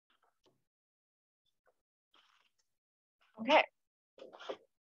Okay.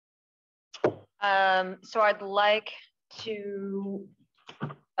 So I'd like to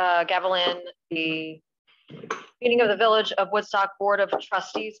gavel in the meeting of the Village of Woodstock Board of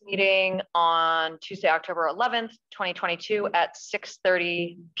Trustees meeting on Tuesday, October 11th, 2022 at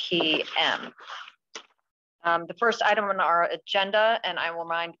 6:30 p.m. The first item on our agenda, and I will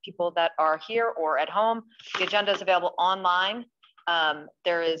remind people that are here or at home, the agenda is available online.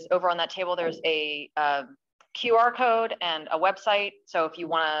 There is over on that table, there's a QR code and a website. So if you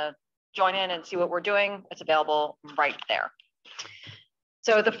want to join in and see what we're doing, it's available right there.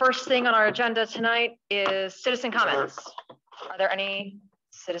 So the first thing on our agenda tonight is citizen comments. Are there any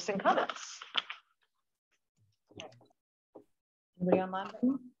citizen comments? Anybody online?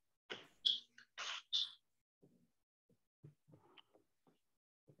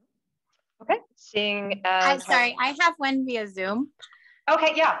 Okay, seeing as... Sorry, I have one via Zoom.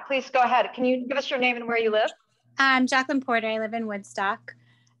 Okay, yeah, please go ahead. Can you give us your name and where you live? Jacqueline Porter, I live in Woodstock.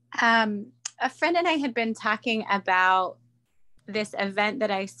 A friend and I had been talking about this event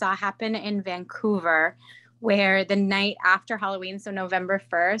that I saw happen in Vancouver, where the night after Halloween, so November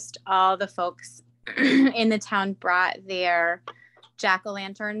 1st, all the folks in the town brought their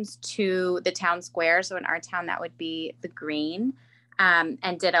jack-o'-lanterns to the town square. So in our town, that would be the Green,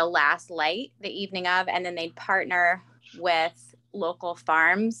 and did a last light the evening of, and then they'd partner with local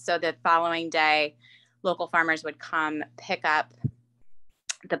farms. So the following day, local farmers would come pick up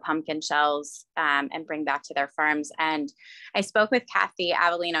the pumpkin shells and bring back to their farms. And I spoke with Kathy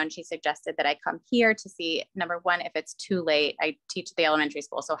Avellino, and she suggested that I come here to see, number one, if it's too late. I teach at the elementary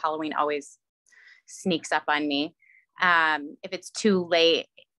school, so Halloween always sneaks up on me. If it's too late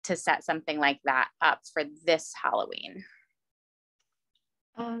to set something like that up for this Halloween.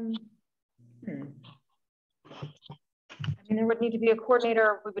 I mean, there would need to be a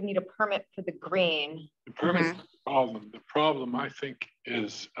coordinator. We would need a permit for the Green. The permit is the problem. The problem, I think,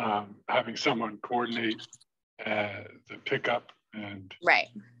 is having someone coordinate the pickup and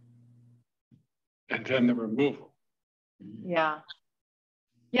then the removal. Yeah.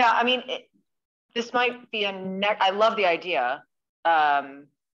 Yeah, I mean, this might be I love the idea. I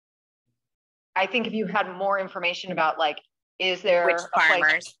think if you had more information about, like, is there which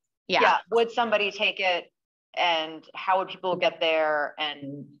farmers? Yeah. Would somebody take it, and how would people get there,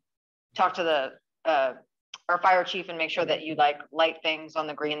 and talk to the our fire chief and make sure that you light things on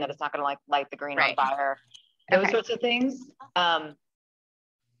the Green, that it's not going to light the Green on fire, those sorts of things.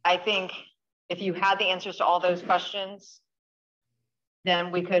 I think if you had the answers to all those questions,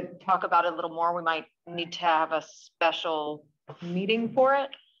 then we could talk about it a little more. We might need to have a special meeting for it.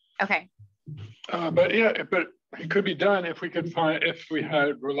 Okay. But it could be done if we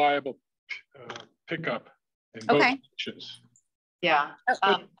had reliable pickup in both options. Yeah.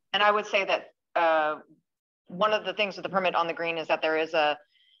 And I would say that one of the things with the permit on the Green is that there is a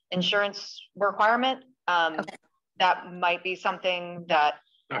insurance requirement. That might be something that...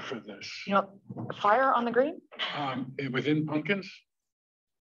 Not for this. Fire on the Green? Within pumpkins?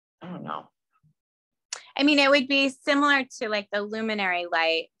 I don't know. I mean, it would be similar to like the luminary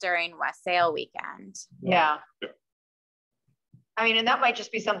light during Wassail weekend. Yeah. I mean, and that might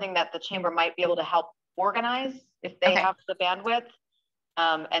just be something that the chamber might be able to help organize if they have the bandwidth.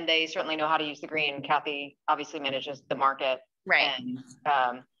 And they certainly know how to use the Green. Kathy obviously manages the market. Right.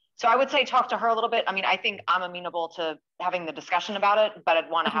 And so I would say talk to her a little bit. I mean, I think I'm amenable to having the discussion about it, but I'd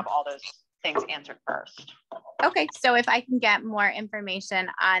want to have all those things answered first. Okay. So if I can get more information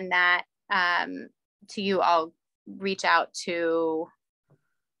on that to you, I'll reach out to...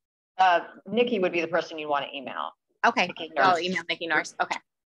 Nikki would be the person you want to email. Okay. I'll email Nikki Norris. Okay.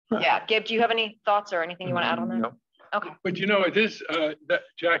 Yeah. Gabe, do you have any thoughts or anything you want to add on that? No. Okay. But it is,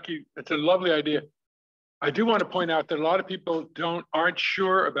 Jackie, it's a lovely idea. I do want to point out that a lot of people aren't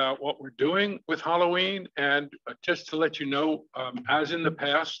sure about what we're doing with Halloween. And just to let you know, as in the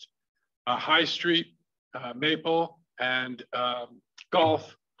past, High Street, Maple, and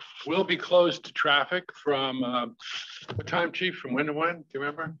Gulf will be closed to traffic from what time, Chief? From when to when? Do you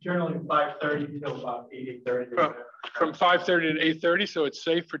remember? Generally 5:30 till about 8:30. From 5:30 to 8:30, so it's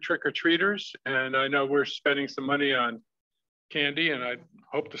safe for trick-or-treaters. And I know we're spending some money on candy, and I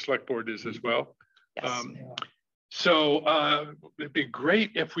hope the select board is as well. Yes. So it'd be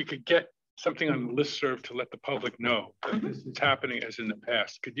great if we could get something on the listserv to let the public know that this is happening as in the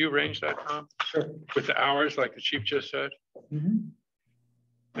past. Could you arrange that, Tom? Sure. With the hours, like the chief just said? Mm-hmm.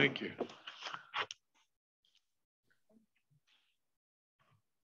 Thank you.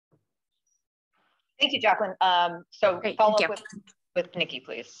 Thank you, Jacqueline. So Great, follow up with Nikki,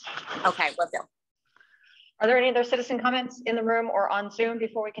 please. Okay, will do. Are there any other citizen comments in the room or on Zoom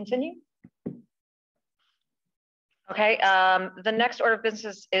before we continue? Okay, the next order of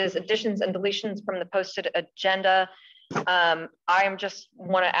business is additions and deletions from the posted agenda. I just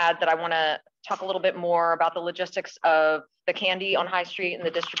want to add that I want to talk a little bit more about the logistics of the candy on High Street and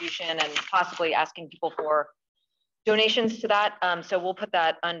the distribution and possibly asking people for donations to that. So we'll put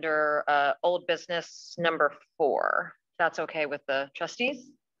that under old business number 4. If that's okay with the trustees.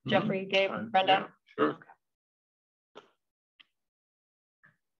 Jeffrey, Gabe, Brenda? Yeah, sure.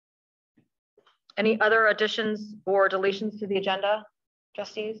 Any other additions or deletions to the agenda,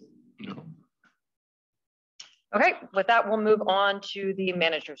 trustees? No. Okay, with that, we'll move on to the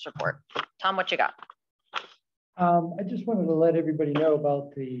manager's report. Tom, what you got? I just wanted to let everybody know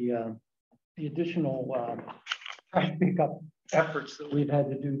about the additional trash pickup efforts that we've had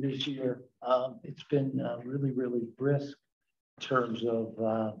to do this year. It's been really, really brisk in terms of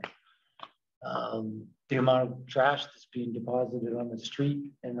the amount of trash that's being deposited on the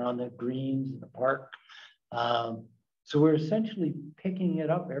street and on the greens in the park. So we're essentially picking it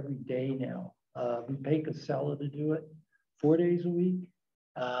up every day now. We pay Casella to do it 4 days a week.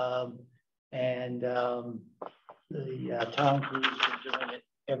 The town crews are doing it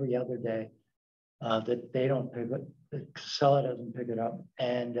every other day. That they don't pick it, that Casella doesn't pick it up.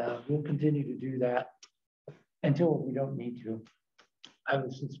 And we'll continue to do that until we don't need to. I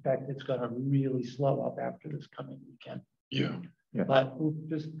would suspect it's going to really slow up after this coming weekend. Yeah. But we'll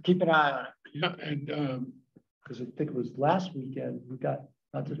just keep an eye on it. Yeah, and because I think it was last weekend we got,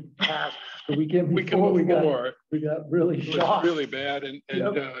 not to pass, the weekend before we got really it was shocked. really bad, and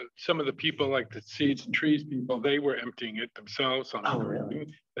some of the people, like the Seeds and Trees people, they were emptying it themselves on. Oh,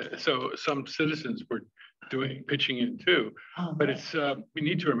 really? So some citizens were pitching in too. Oh, but it's we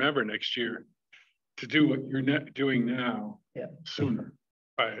need to remember next year to do what you're doing now. Yeah. Sooner,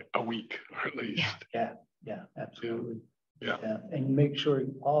 by a week or at least. Yeah, absolutely. Yeah. And make sure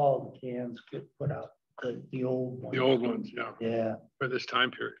all the cans get put out, the old ones. The old ones, yeah. Yeah. For this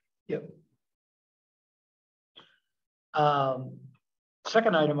time period. Yep.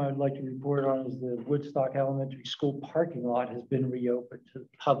 Second item I would like to report on is the Woodstock Elementary School parking lot has been reopened to the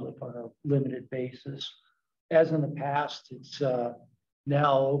public on a limited basis. As in the past, it's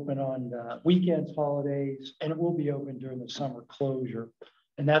now open on weekends, holidays, and it will be open during the summer closure.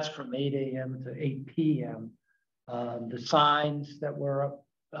 And that's from 8 a.m. to 8 p.m. The signs that were up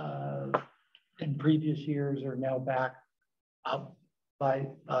in previous years are now back up by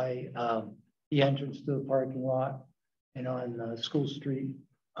the entrance to the parking lot and on School Street,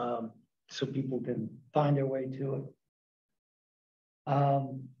 so people can find their way to it.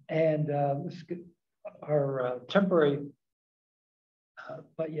 Our temporary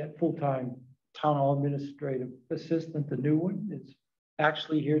but yet full-time town hall administrative assistant, the new one, is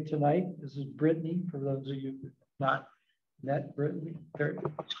actually here tonight. This is Brittany, for those of you who have not met Brittany.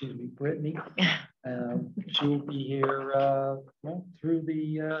 Brittany. She will be here through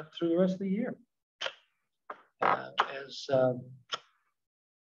the rest of the year. As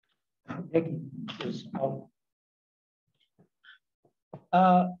Nikki is out.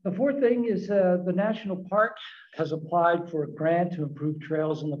 The fourth thing is the National Park has applied for a grant to improve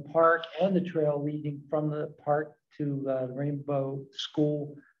trails in the park and the trail leading from the park to the Rainbow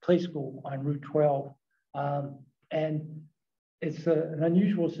Play School on Route 12. And it's an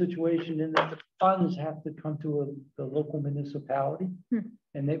unusual situation in that the funds have to come to the local municipality.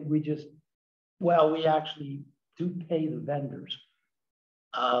 And that we actually do pay the vendors.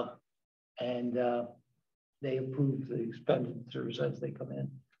 They approve the expenditures as they come in.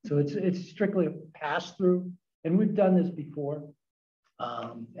 So it's strictly a pass through, and we've done this before.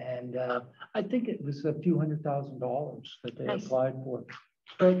 I think it was a few $100,000 that they applied for,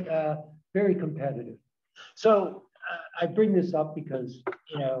 but very competitive. So I bring this up because,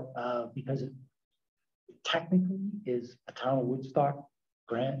 because it technically is a town of Woodstock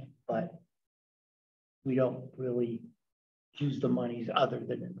grant, but we don't really use the monies other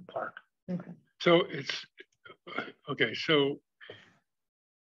than in the park. Okay. So it's okay. So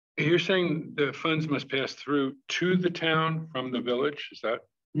you're saying the funds must pass through to the town from the village? Is that?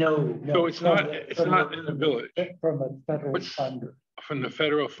 No. So it's not in the village. From a federal funder. From the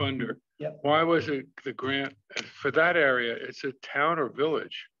federal funder. Yep. Why was it the grant for that area? It's a town or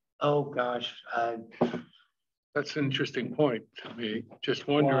village? Oh gosh. That's an interesting point to me. Just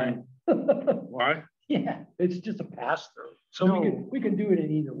wondering why? Yeah, it's just a pass through. So we can do it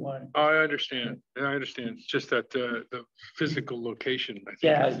in either one. Oh, I understand. It's just that the physical location, I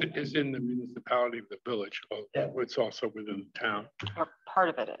think, is in the municipality of the village. It's also within the town. Or part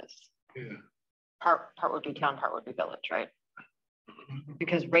of it is. Yeah. Part would be town, part would be village, right?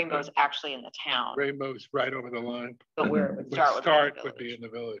 Because Rainbow's actually in the town. Rainbow's right over the line. But where it would start would be in the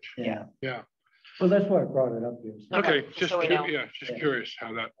village. Yeah. Yeah. Well, that's why I brought it up here. So, Okay, just just, so we know. yeah, just Yeah. curious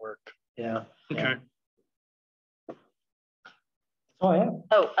how that worked. yeah. Okay. So I have.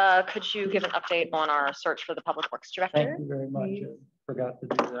 Oh, could you give an update on our search for the Public Works Director? Thank you very much. I forgot to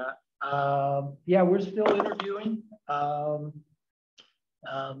do that. Yeah, we're still interviewing. I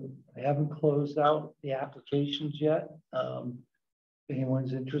haven't closed out the applications yet. If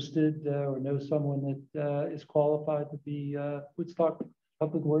anyone's interested or knows someone that is qualified to be Woodstock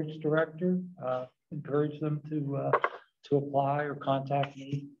Public Works Director, encourage them to apply or contact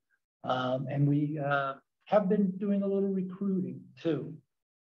me. And we have been doing a little recruiting too.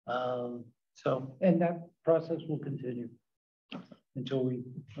 And that process will continue until we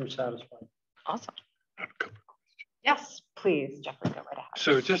are satisfied. Awesome. Yes, please, Jeffrey, go right ahead.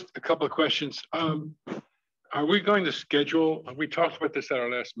 So just a couple of questions. Are we going to schedule, we talked about this at our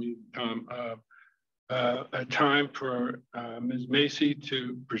last meeting, Tom, a time for Ms. Macy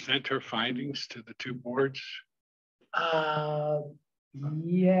to present her findings to the two boards?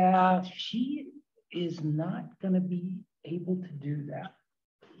 Yeah, she is not going to be able to do that.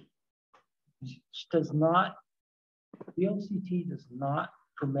 She does not, the LCT does not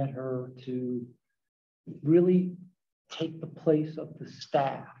permit her to really take the place of the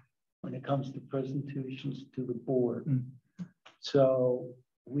staff when it comes to presentations to the board. So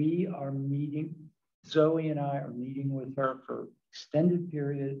we are meeting, Zoe and I are meeting with her for extended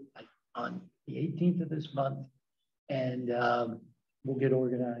period on the 18th of this month. And we'll get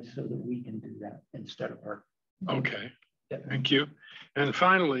organized so that we can do that instead of her. Okay, Yeah. thank you. And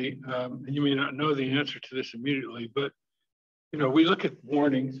finally, you may not know the answer to this immediately, but you know, we look at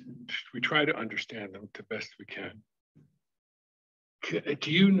warnings, we try to understand them the best we can.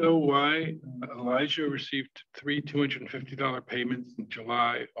 Do you know why Elijah received 3 $250 payments in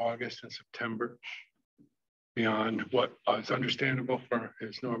July, August, and September beyond what is understandable for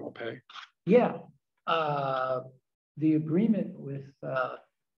his normal pay? Yeah, the agreement with the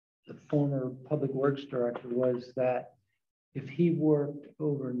former Public Works Director was that if he worked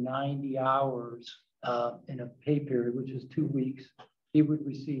over 90 hours in a pay period, which is 2 weeks, he would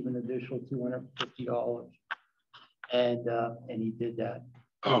receive an additional $250. And he did that.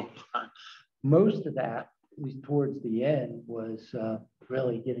 Oh, Most of that, at least towards the end, was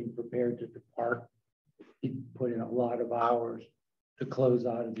really getting prepared to depart. He put in a lot of hours to close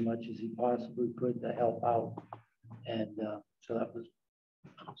out as much as he possibly could to help out. And so that was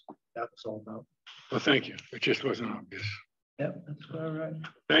all about. well, thank you. It just wasn't obvious. Yep, that's all right.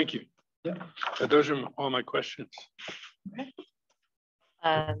 Thank you. Yep. Those are all my questions.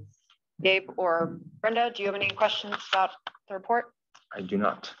 Okay. Gabe or Brenda, do you have any questions about the report? I do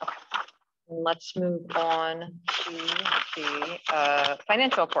not. Okay. Let's move on to the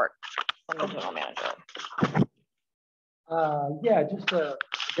financial report from the general manager. Yeah, just I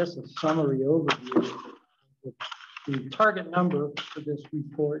guess a summary overview. The target number for this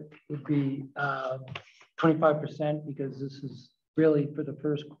report would be 25% because this is really for the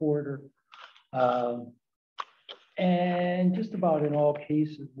first quarter. And just about in all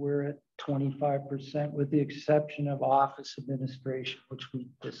cases, we're at 25% with the exception of office administration, which we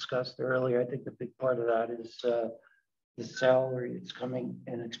discussed earlier. I think the big part of that is the salary that's coming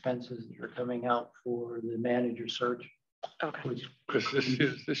and expenses that are coming out for the manager search. Okay. Because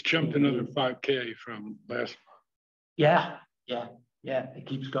this jumped another 5K from last. Yeah, it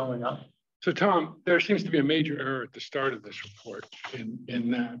keeps going up. So Tom, there seems to be a major error at the start of this report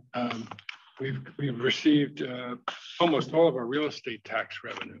in that we've received almost all of our real estate tax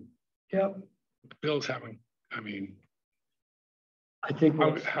revenue. Yep. Bills haven't, I mean, I think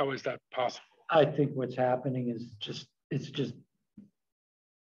how is that possible? I think what's happening is it's just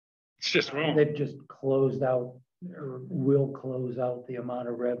wrong. they've just closed out or will close out the amount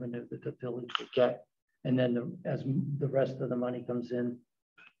of revenue that the village will get. And then as the rest of the money comes in.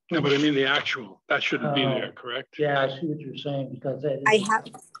 No, but I mean the actual, that shouldn't be there, correct? Yeah, I see what you're saying because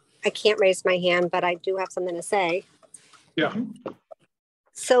I can't raise my hand, but I do have something to say. Yeah.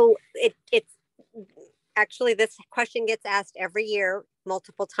 So it's actually, this question gets asked every year,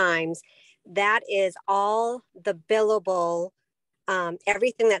 multiple times. That is all the billable,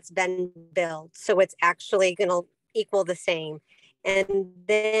 everything that's been billed. So it's actually going to equal the same. And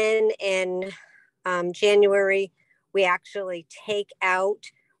then in January, we actually take out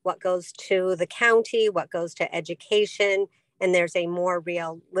what goes to the county, what goes to education, and there's a more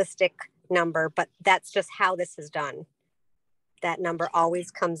realistic number, but that's just how this is done. That number always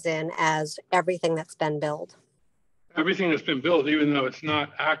comes in as everything that's been billed. Everything that's been billed, even though it's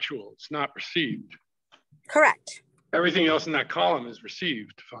not actual, it's not received. Correct. Everything else in that column is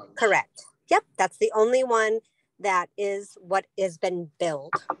received funds. Correct. Yep, that's the only one that is what has been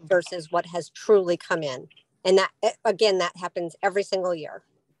billed versus what has truly come in. And that, again, that happens every single year.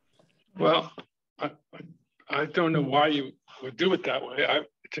 Well, I don't know why you would do it that way.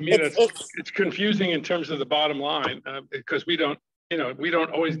 To me, it's confusing in terms of the bottom line because we don't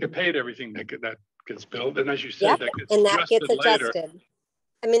always get paid everything that gets billed. And as you said, that gets adjusted later.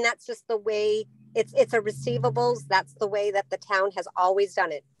 I mean, that's just the way it's a receivables. That's the way that the town has always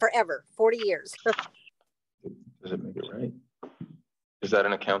done it forever, 40 years. Does it make it right? Is that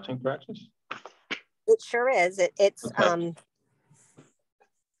an accounting practice? It sure is. It's okay.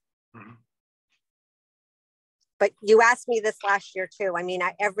 But you asked me this last year too. I mean,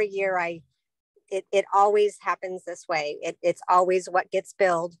 every year it always happens this way. It's always what gets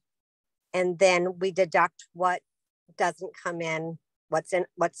billed, and then we deduct what doesn't come in. That's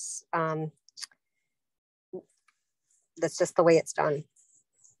just the way it's done.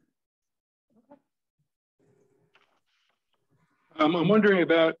 I'm wondering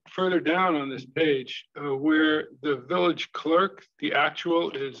about further down on this page where the village clerk, the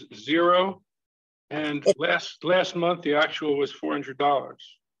actual is 0. And last month, the actual was $400.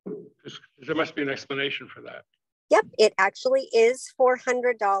 There must be an explanation for that. Yep, it actually is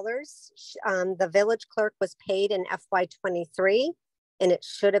 $400. The village clerk was paid in FY23, and it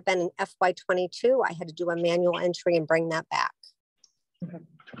should have been in FY22. I had to do a manual entry and bring that back.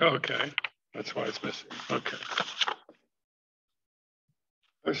 Okay, that's why it's missing. Okay.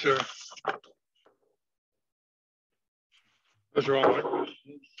 Oh, sure. Those are all my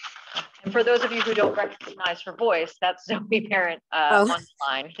questions. And for those of you who don't recognize her voice, that's Zoe Parent on the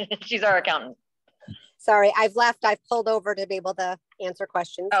line. She's our accountant. Sorry, I've left. I've pulled over to be able to answer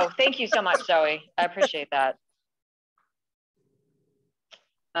questions. Oh, thank you so much, Zoe. I appreciate that.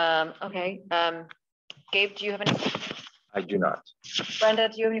 Okay. Gabe, do you have any questions? I do not. Brenda,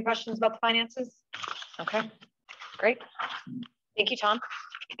 do you have any questions about the finances? Okay, great. Thank you, Tom.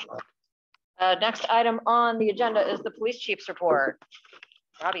 Next item on the agenda is the police chief's report.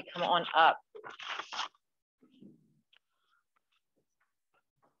 Robbie, come on up.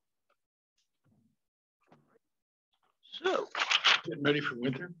 So, getting ready for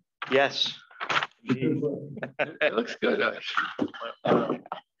winter? Yes. It looks good, actually.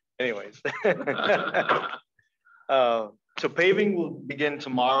 Anyways. So paving will begin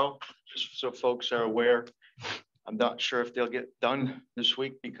tomorrow, just so folks are aware. I'm not sure if they'll get done this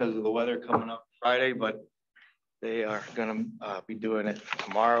week because of the weather coming up Friday, but they are going to be doing it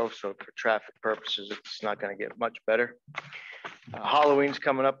tomorrow. So for traffic purposes, it's not going to get much better. Halloween's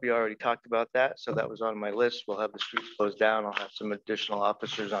coming up. We already talked about that. So that was on my list. We'll have the streets closed down. I'll have some additional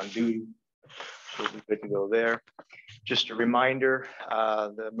officers on duty. So we'll be good to go there. Just a reminder,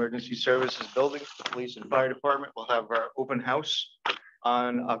 the emergency services buildings, the police and fire department will have our open house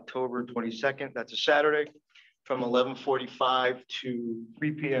on October 22nd. That's a Saturday from 11:45 to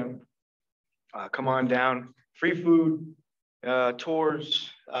 3 p.m. Come on down. Free food, tours,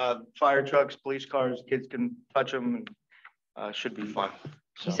 fire trucks, police cars, kids can touch them, and should be fun.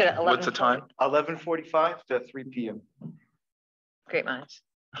 So, you said 11. What's the time? 11:45 to 3 p.m. Great minds.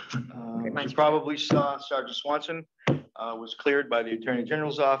 You probably saw Sergeant Swanson was cleared by the Attorney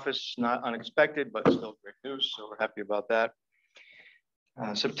General's office, not unexpected, but still great news. So we're happy about that.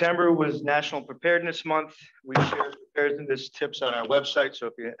 September was National Preparedness Month. We shared preparedness tips on our website. So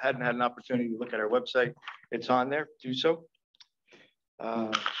if you hadn't had an opportunity to look at our website, it's on there. Do so.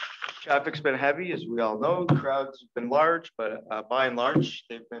 Traffic's been heavy, as we all know. The crowds have been large, but by and large,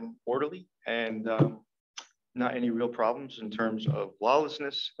 they've been orderly and not any real problems in terms of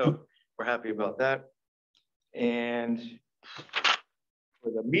lawlessness. So we're happy about that. And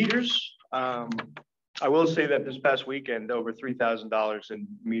for the meters, I will say that this past weekend, over $3,000 in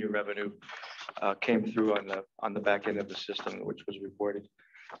meter revenue came through on the back end of the system, which was reported.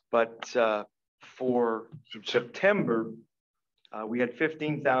 But for September, we had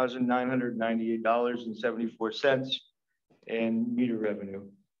 $15,998.74 in meter revenue.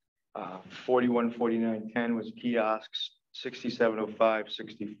 4149.10 was kiosks,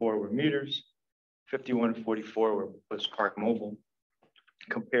 6705.64 were meters, 5144 was Park Mobile.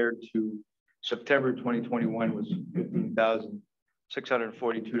 Compared to September 2021 was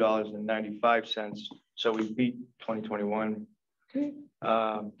 $15,642.95. So we beat 2021.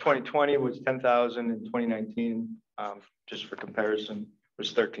 2020 was 10,000 in 2019. Just for comparison,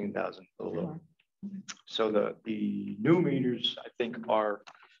 was 13,000. So the new meters, I think, are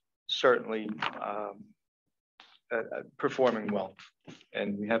certainly performing well,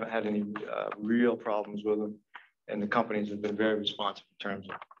 and we haven't had any real problems with them. And the companies have been very responsive in terms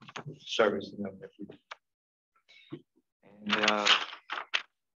of servicing them.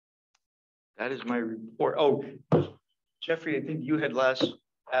 And that is my report. Oh, Jeffrey, I think you had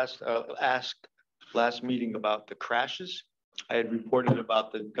asked last meeting about the crashes. I had reported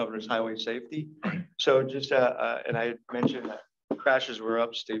about the governor's highway safety. So just, and I had mentioned that crashes were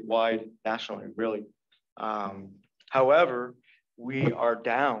up statewide, nationally, really. However, we are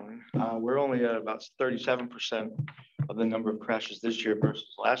down. We're only at about 37% of the number of crashes this year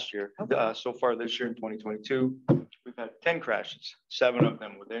versus last year. So far this year in 2022, we've had 10 crashes, 7 of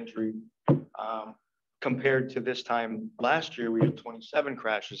them with injury. Compared to this time last year, we had 27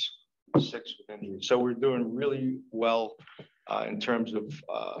 crashes, 6 with injury. So we're doing really well in terms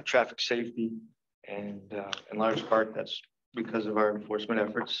of traffic safety, and in large part, that's because of our enforcement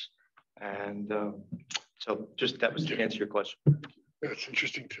efforts. And so just that was to answer your question. That's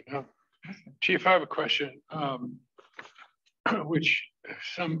interesting to know. Chief, I have a question, which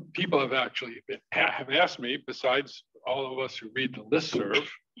some people have actually have asked me, besides all of us who read the listserv,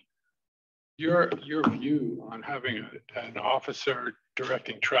 your view on having an officer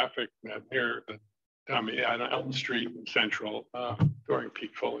directing traffic near the, on Elm Street and Central during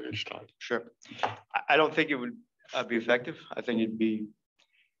peak foliage time. Sure. I don't think it would be effective. I think it'd be,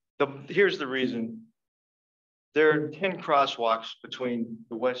 here's the reason. There are 10 crosswalks between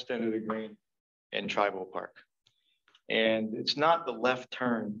the west end of the green and Tribal Park. And it's not the left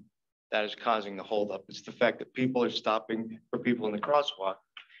turn that is causing the holdup. It's the fact that people are stopping for people in the crosswalk.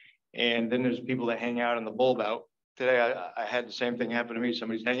 And then there's people that hang out in the bulb out. Today, I had the same thing happen to me.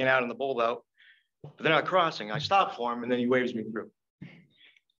 Somebody's hanging out in the bulb out, but they're not crossing. I stop for him and then he waves me through.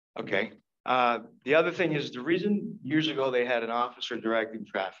 Okay. The other thing is, the reason years ago they had an officer directing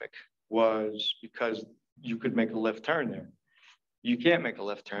traffic was because you could make a left turn there. You can't make a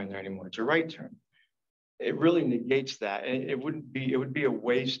left turn there anymore. It's a right turn. It really negates that. And it would be a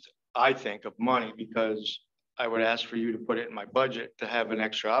waste, I think, of money, because I would ask for you to put it in my budget to have an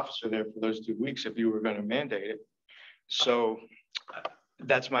extra officer there for those 2 weeks if you were going to mandate it. So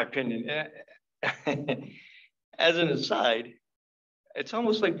that's my opinion. As an aside, it's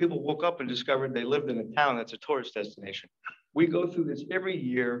almost like people woke up and discovered they lived in a town that's a tourist destination. We go through this every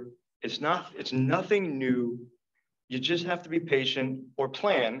year. It's nothing new. You just have to be patient or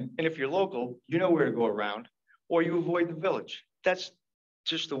plan. And if you're local, you know where to go around, or you avoid the village. That's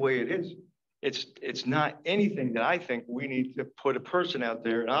just the way it is. It's not anything that I think we need to put a person out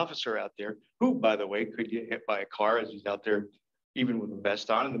there, an officer out there, who, by the way, could get hit by a car as he's out there, even with a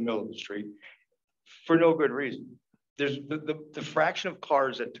vest on in the middle of the street, for no good reason. There's the fraction of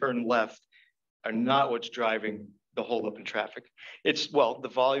cars that turn left are not what's driving the holdup in traffic. It's, well, the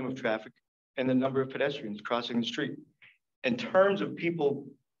volume of traffic and the number of pedestrians crossing the street. In terms of people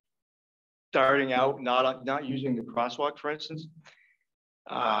starting out, not using the crosswalk, for instance,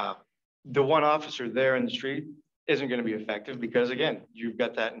 the one officer there in the street isn't going to be effective, because again, you've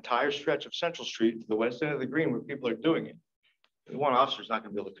got that entire stretch of Central Street to the west end of the green where people are doing it. The one officer is not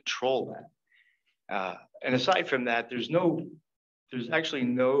going to be able to control that. And aside from that, there's actually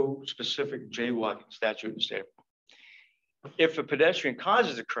no specific jaywalking statute in the state. If a pedestrian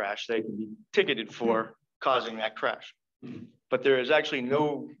causes a crash, they can be ticketed for causing that crash. But there is actually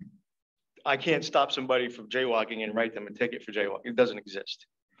no, I can't stop somebody from jaywalking and write them a ticket for jaywalking. It doesn't exist.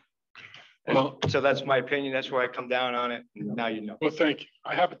 Well, so that's my opinion. That's where I come down on it. And now you know. Well, thank you.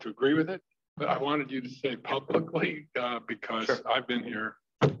 I happen to agree with it, but I wanted you to say publicly because sure. I've been here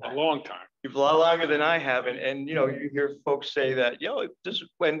a long time. You've a lot longer than I have. And you know, you hear folks say that, this,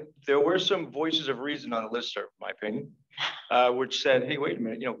 when there were some voices of reason on the listserv, in my opinion, which said, hey, wait a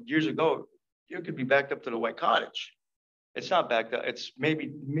minute, years ago, you could be backed up to the White Cottage. It's not backed up. It's maybe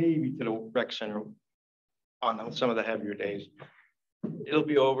to the rec center on some of the heavier days. It'll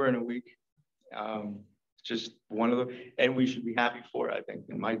be over in a week. Just one of them, and we should be happy for it. I think,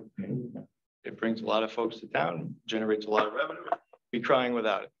 in my opinion, it brings a lot of folks to town, generates a lot of revenue. Be crying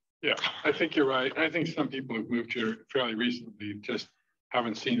without it. Yeah, I think you're right. I think some people who've moved here fairly recently just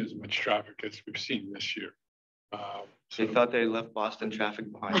haven't seen as much traffic as we've seen this year. They thought they left Boston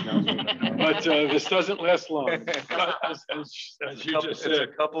traffic behind. But this doesn't last long. As you just said, it's a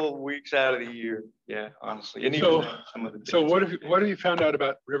couple of weeks out of the year. Yeah, honestly. And so, some of the what have you found out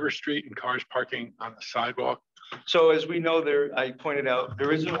about River Street and cars parking on the sidewalk? So as we know, I pointed out,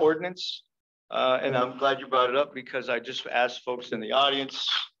 there is an ordinance, and I'm glad you brought it up, because I just asked folks in the audience,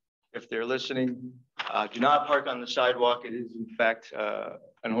 if they're listening, do not park on the sidewalk. It is in fact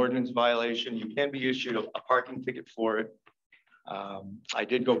an ordinance violation. You can be issued a parking ticket for it. I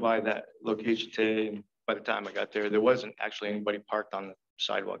did go by that location today, and by the time I got there wasn't actually anybody parked on the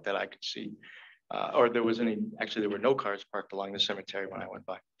sidewalk that I could see. Or there were no cars parked along the cemetery when I went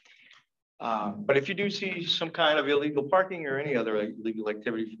by. But if you do see some kind of illegal parking or any other illegal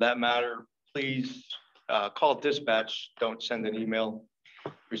activity for that matter, please call dispatch. Don't send an email.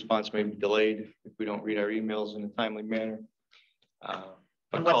 Response may be delayed if we don't read our emails in a timely manner.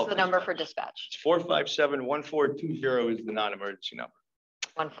 And what's the number for dispatch? It's 457-1420 is the non-emergency number.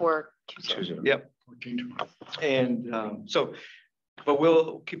 1420. Yep. And but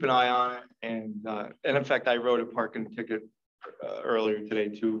we'll keep an eye on it. And in fact, I wrote a parking ticket earlier today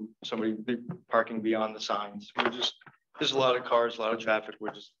too. Somebody parking beyond the signs. There's a lot of cars, a lot of traffic.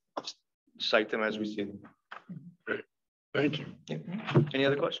 We're just cite them as we see them. Great. Thank you. Yeah. Any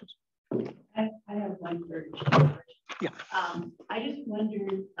other questions? I have one for Yeah. I just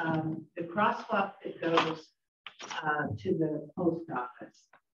wondered, the crosswalk that goes to the post office,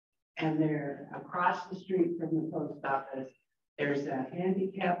 and they're across the street from the post office, there's a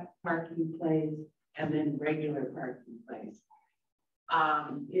handicap parking place and then regular parking place.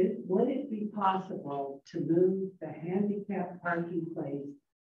 Would it be possible to move the handicap parking place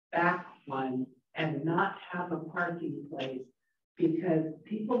back one and not have a parking place? Because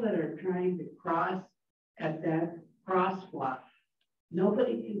people that are trying to cross at that crosswalk,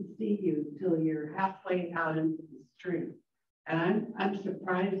 nobody can see you till you're halfway out into the street. And I'm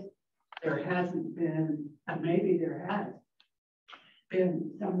surprised there hasn't been, maybe there has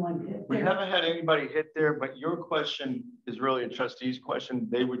been someone hit We there. haven't had anybody hit there, but your question is really a trustee's question.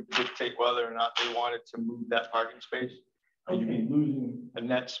 They would dictate whether or not they wanted to move that parking space. Okay. You'd be losing a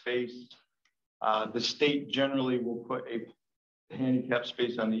net space. The state generally will put a handicap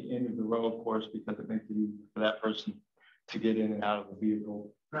space on the end of the row, of course, because it makes it easy for that person to get in and out of the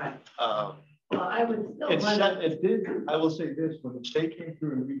vehicle. Right. Well, I would still I will say this, when the state came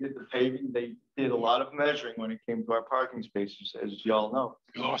through and we did the paving, they did a lot of measuring when it came to our parking spaces, as y'all know.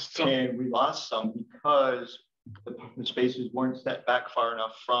 We lost some. And we lost some because the spaces weren't set back far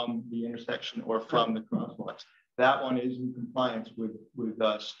enough from the intersection or from the crosswalks. That one is in compliance with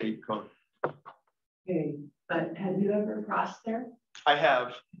state code. Okay, but have you ever crossed there? I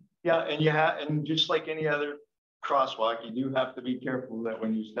have, yeah, and just like any other crosswalk, you do have to be careful that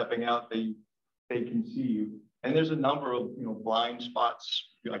when you're stepping out, they can see you. And there's a number of blind spots.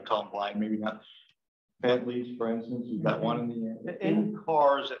 I call them blind, maybe not. Bentleys, for instance, you've got one in the end. Any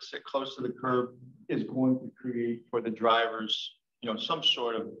cars that sit close to the curb is going to create for the drivers, some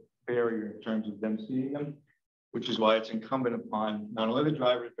sort of barrier in terms of them seeing them, which is why it's incumbent upon not only the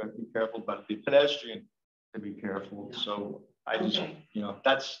driver to be careful, but the pedestrian to be careful. So I just,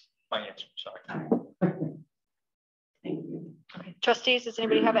 that's my answer. Sorry. Thank you. Okay. Trustees, does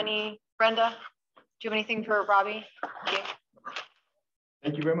anybody have any? Brenda, do you have anything for Robbie?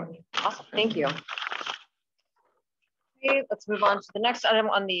 Thank you very much. Awesome. Thank you. Okay, let's move on to the next item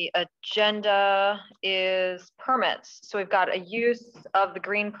on the agenda is permits. So we've got a use of the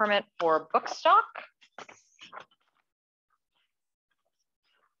green permit for Woodstock.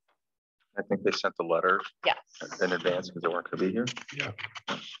 I think they sent the letter Yes. in advance because they weren't going to be here. Yeah.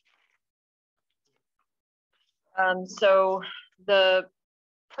 So the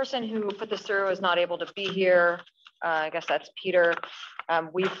person who put this through is not able to be here. I guess that's Peter.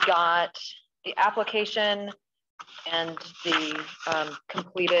 We've got the application and the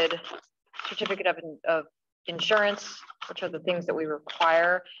completed certificate of insurance, which are the things that we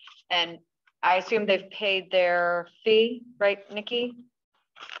require. And I assume they've paid their fee, right, Nikki?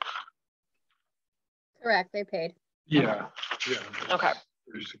 Correct, they paid. Yeah. Okay.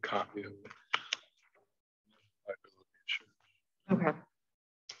 There's a copy of it. Okay.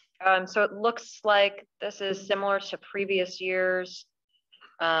 So it looks like this is similar to previous years.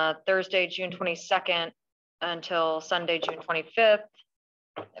 Thursday, June 22nd until Sunday, June 25th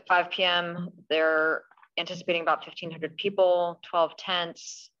at 5 p.m. They're anticipating about 1,500 people, 12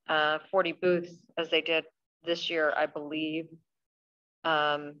 tents, 40 booths as they did this year, I believe.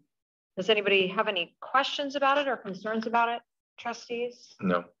 Does anybody have any questions about it or concerns about it, trustees?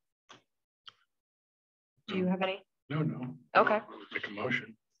 No. Do you have any? No. Okay. Make a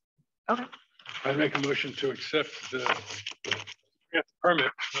motion. Okay. I'd make a motion to accept the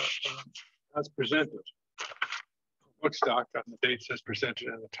permit as presented. Woodstock on the dates as presented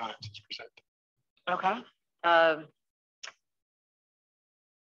and the times as presented. Okay.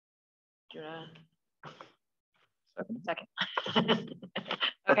 Second.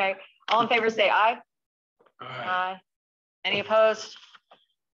 Okay. All in favor, say aye. Aye. Any opposed?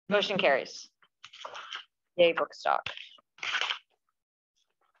 Motion carries. Yay, Woodstock.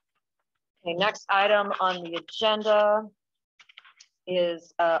 Okay, next item on the agenda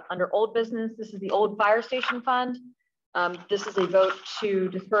is under old business. This is the old fire station fund. This is a vote to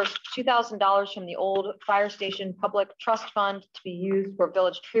disperse $2,000 from the old fire station public trust fund to be used for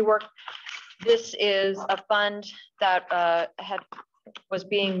village tree work. This is a fund that had was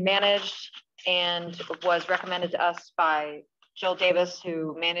being managed and was recommended to us by Jill Davis,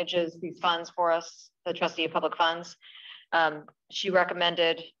 who manages these funds for us, the trustee of public funds. She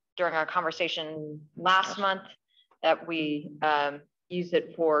recommended during our conversation last month that we use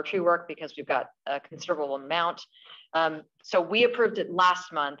it for tree work because we've got a considerable amount. So we approved it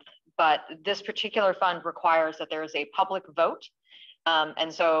last month, but this particular fund requires that there is a public vote.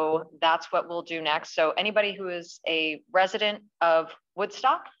 And so that's what we'll do next. So anybody who is a resident of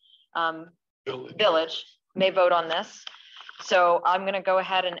Woodstock Village may vote on this. So I'm going to go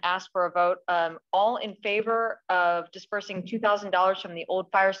ahead and ask for a vote. All in favor of dispersing $2,000 from the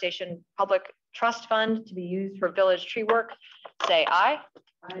old fire station public trust fund to be used for village tree work, say aye.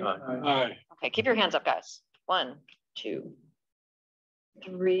 Aye. Okay, keep your hands up, guys. 1, 2,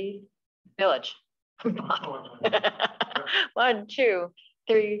 3, village. 1, 2,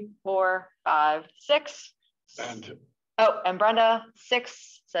 3, 4, 5, 6. And Oh, and Brenda,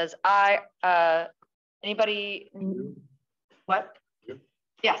 6 says aye. Anybody? What?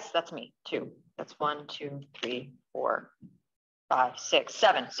 Yes, that's me, 2. That's 1, 2, 3, 4, 5, 6,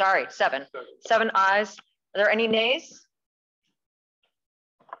 7. Sorry, 7. 7 ayes. Are there any nays?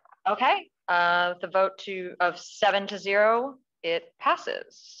 Okay, the vote of 7 to 0, it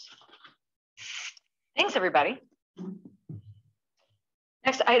passes. Thanks, everybody.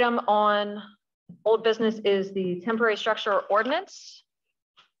 Next item on old business is the temporary structure ordinance.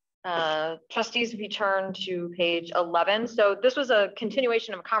 Trustees, if you turn to page 11. So this was a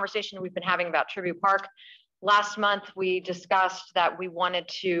continuation of a conversation we've been having about Tribute Park. Last month, we discussed that we wanted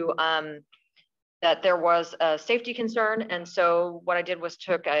to, that there was a safety concern. And so what I did was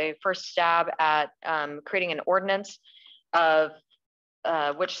took a first stab at creating an ordinance of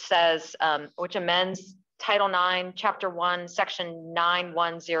which says, which amends Title 9, Chapter 1, Section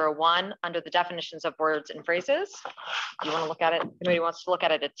 9101 under the definitions of words and phrases. You want to look at it? If anybody wants to look at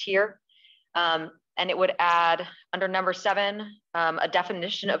it, it's here. And it would add under number 7, a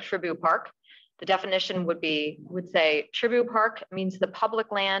definition of Tribute Park. The definition would say Tribute Park means the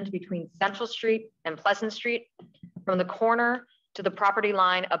public land between Central Street and Pleasant Street from the corner to the property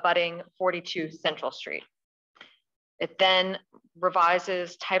line abutting 42 Central Street. It then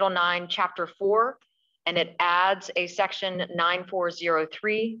revises Title 9, Chapter 4, and it adds a section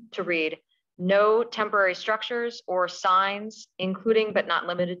 9403 to read, no temporary structures or signs, including but not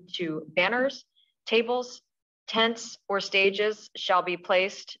limited to banners, tables, tents, or stages shall be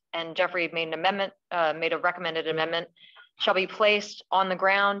placed, and Jeffrey made an amendment, made a recommended amendment, shall be placed on the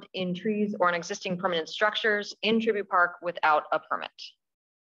ground, in trees, or in existing permanent structures in Tribute Park without a permit.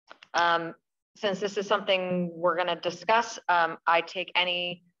 Since this is something we're going to discuss, I take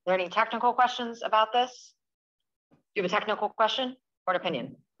any technical questions about this? Do you have a technical question or an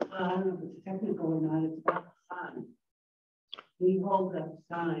opinion? I don't know if it's technical or not, it's about the sign. We hold up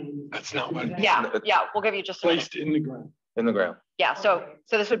signs. that's not what. Yeah, we'll give you just a minute. Placed in the ground. In the ground. Yeah, so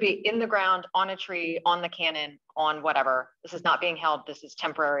this would be in the ground, on a tree, on the cannon, on whatever. This is not being held, this is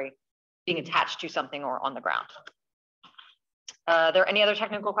temporary, being attached to something or on the ground. Are there any other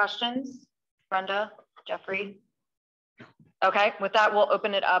technical questions? Brenda, Jeffrey? Okay, with that, we'll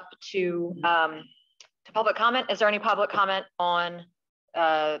open it up to public comment. Is there any public comment on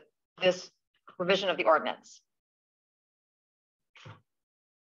this revision of the ordinance?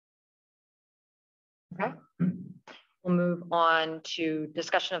 Okay, we'll move on to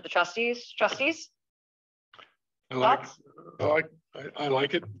discussion of the trustees. Trustees? I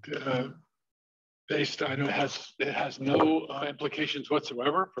like it. Based, I know it has no implications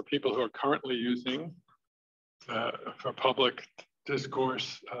whatsoever for people who are currently using for public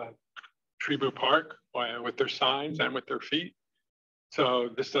discourse Tribute Park with their signs and with their feet. So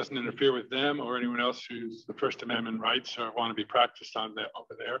this doesn't interfere with them or anyone else who's the First Amendment rights or want to be practiced on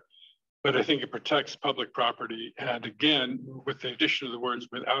over there. But I think it protects public property. And again, with the addition of the words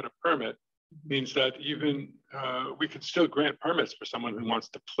without a permit, means that even we could still grant permits for someone who wants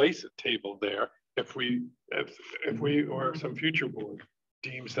to place a table there if we or some future board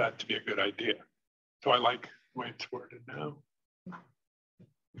deems that to be a good idea. So I like the way it's worded now.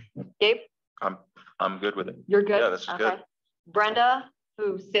 Gabe? I'm good with it. You're good? Yeah, this is good. Brenda,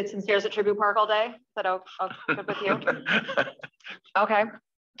 who sits and stares at Tribute Park all day, is that good with you? Okay.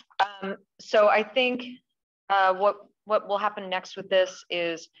 So I think what will happen next with this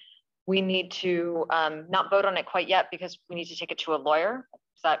is we need to not vote on it quite yet because we need to take it to a lawyer.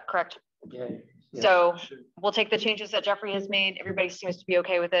 Is that correct? Yeah. So we'll take the changes that Jeffrey has made. Everybody seems to be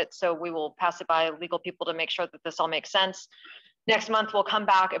okay with it. So we will pass it by legal people to make sure that this all makes sense. Next month, we'll come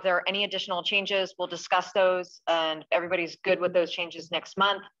back. If there are any additional changes, we'll discuss those. And if everybody's good with those changes next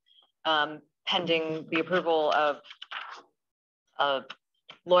month, pending the approval of a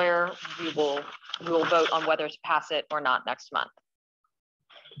lawyer, we will vote on whether to pass it or not next month.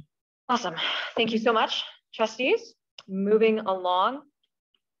 Awesome. Thank you so much, trustees. Moving along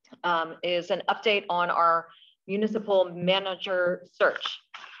is an update on our municipal manager search.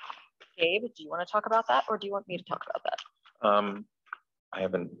 Gabe, do you want to talk about that, or do you want me to talk about that? I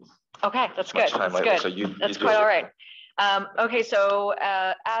haven't. Okay, that's good. That's lately, good. so that's quite all right. Okay, so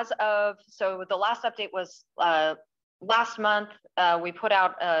so the last update was last month. We put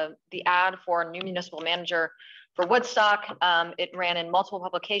out the ad for a new municipal manager for Woodstock. It ran in multiple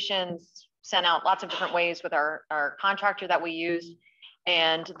publications, sent out lots of different ways with our contractor that we use.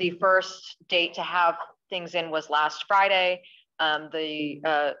 And the first date to have things in was last Friday.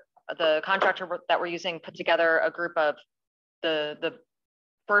 The contractor that we're using put together a group of the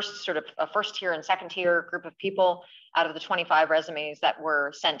first sort of a first tier and second tier group of people out of the 25 resumes that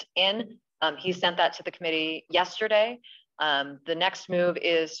were sent in. He sent that to the committee yesterday. The next move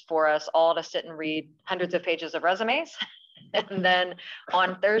is for us all to sit and read hundreds of pages of resumes. And then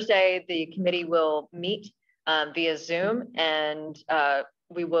on Thursday, the committee will meet via Zoom, and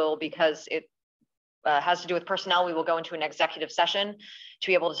we will, because it has to do with personnel, we will go into an executive session to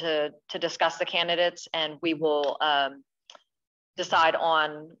be able to discuss the candidates, and we will decide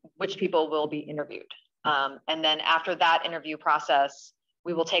on which people will be interviewed. And then after that interview process,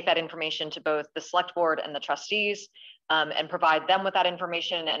 we will take that information to both the select board and the trustees and provide them with that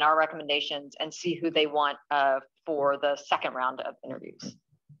information and our recommendations and see who they want for the second round of interviews.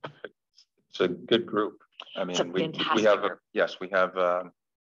 It's a good group. I mean, we have yes, we have.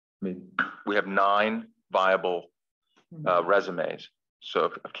 We have 9 viable resumes, so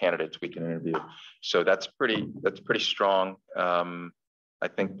of candidates we can interview. So that's pretty strong. I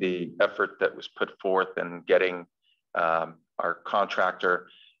think the effort that was put forth in getting our contractor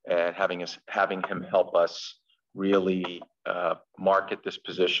and having him help us really market this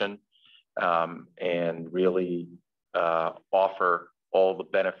position and really offer all the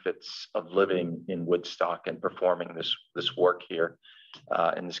benefits of living in Woodstock and performing this work here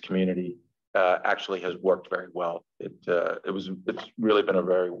in this community actually has worked very well. It's really been a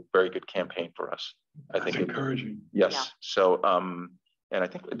very, very good campaign for us. I think encouraging. Yes. Yeah. So and I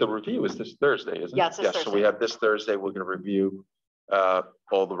think the review is this Thursday, isn't it? Yes, Thursday. So we have this Thursday. We're going to review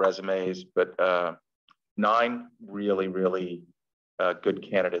all the resumes, but 9 really, really good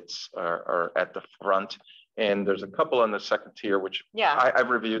candidates are at the front. And there's a couple in the second tier, which I've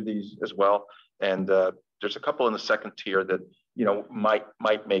reviewed these as well. And there's a couple in the second tier that,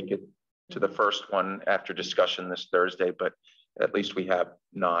 might make it to the first one after discussion this Thursday, but at least we have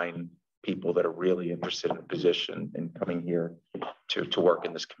 9 people that are really interested in the position and coming here to work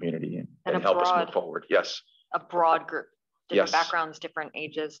in this community and help us move forward. Yes. A broad group, different backgrounds, different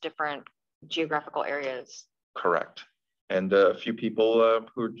ages, different geographical areas. Correct. And a few people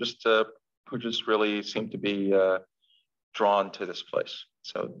who just really seem to be drawn to this place.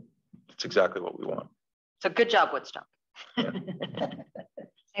 So it's exactly what we want. So good job, Woodstock. Yeah.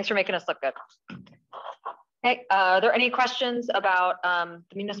 Thanks for making us look good. Hey, are there any questions about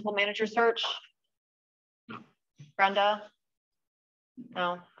the municipal manager search? Brenda?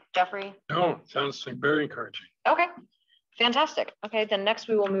 No? Jeffrey? No, sounds like very encouraging. Okay, fantastic. Okay, then next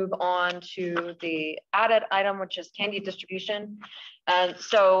we will move on to the added item, which is candy distribution. And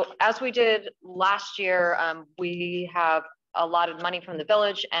so as we did last year, we have allotted money from the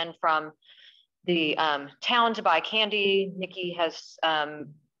village and from the town to buy candy. Nikki has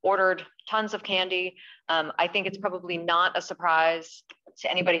ordered tons of candy. I think it's probably not a surprise to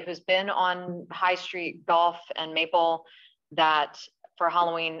anybody who's been on High Street, Golf, and Maple that for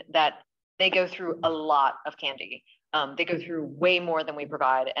Halloween that they go through a lot of candy. They go through way more than we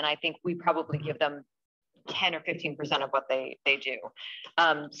provide. And I think we probably give them 10 or 15% of what they do.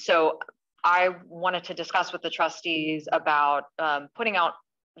 So I wanted to discuss with the trustees about putting out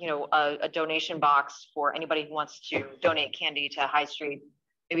a donation box for anybody who wants to donate candy to High Street,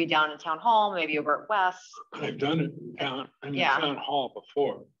 maybe down in Town Hall, maybe over at West. I've done it in Town Hall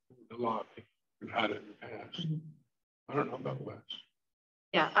before. A lot. We've had it in the past. I don't know about West.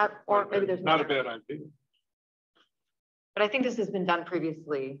 Yeah, or maybe there's not a bad idea. But I think this has been done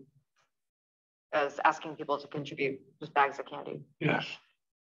previously as asking people to contribute just bags of candy. Yes.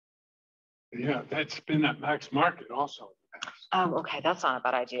 Yeah, that's been at Max Market also. Oh, okay, that's not a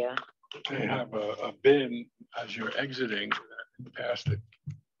bad idea. They have a bin as you're exiting that in the past that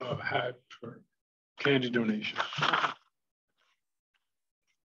had for candy donation. Okay.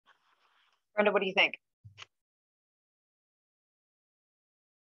 Brenda, what do you think?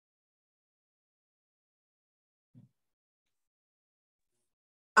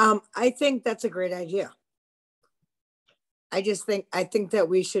 I think that's a great idea. I think that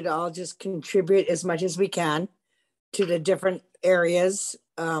we should all just contribute as much as we can to the different areas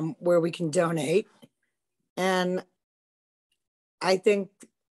where we can donate. And I think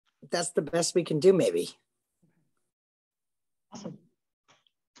that's the best we can do, maybe. Awesome.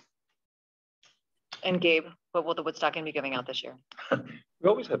 And Gabe, what will the Woodstock Inn be giving out this year? We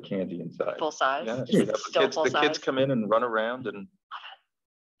always have candy inside. Full size? Yes, we have Still kids, full the size? kids come in and run around and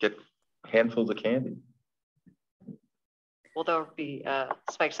get handfuls of candy. Will there be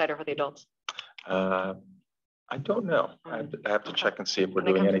spiked cider for the adults? I don't know. I have to check and see if we're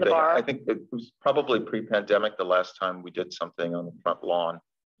Can they doing come to the anything. bar? I think it was probably pre-pandemic the last time we did something on the front lawn.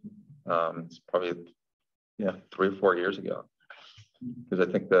 It's probably, 3 or 4 years ago. Because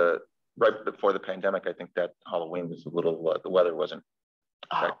I think right before the pandemic, I think that Halloween was a little, the weather wasn't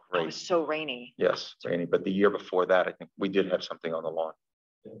that great. It was so rainy. Yes, rainy. But the year before that, I think we did have something on the lawn.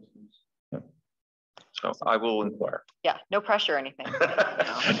 Yeah. So I will inquire. Yeah, no pressure or anything.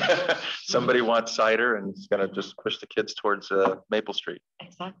 Somebody wants cider and it's gonna just push the kids towards Maple Street.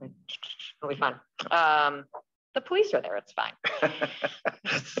 Exactly. It'll be fun. The police are there, it's fine.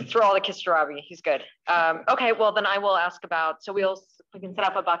 Throw all the kids to Robbie, he's good. Okay, well then I will ask about, so we can set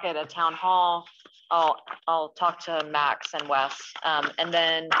up a bucket at town hall. I'll talk to Max and Wes. And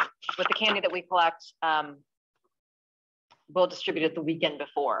then with the candy that we collect, we'll distribute it the weekend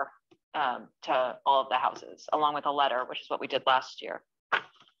before to all of the houses, along with a letter, which is what we did last year.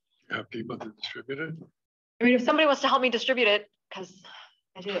 You have people to distribute it? I mean, if somebody wants to help me distribute it, because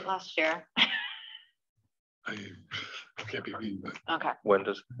I did it last year. I can't be mean, but Okay. When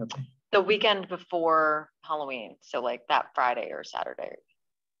does it happen? The weekend before Halloween. So like that Friday or Saturday.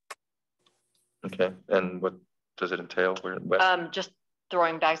 Okay, and what does it entail? Just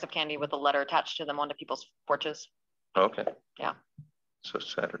throwing bags of candy with a letter attached to them onto people's porches. Okay. Yeah. So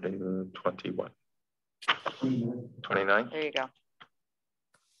Saturday the 29th? There you go.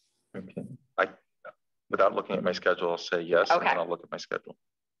 Okay. Without looking at my schedule, I'll say yes, Okay. and then I'll look at my schedule.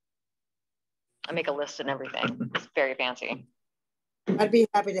 I make a list and everything. It's very fancy. I'd be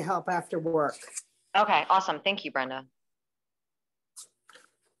happy to help after work. Okay, awesome. Thank you, Brenda.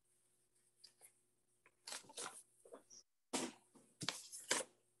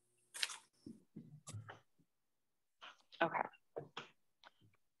 Okay.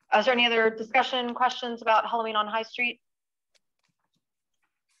 Is there any other discussion, questions about Halloween on High Street?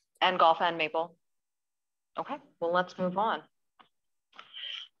 And Golf and Maple? Okay, well, let's move on.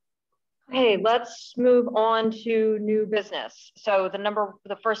 Okay, let's move on to new business. So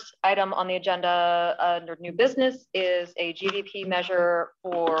the first item on the agenda under new business is a GDP measure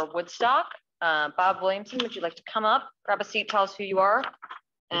for Woodstock. Bob Williamson, would you like to come up, grab a seat, tell us who you are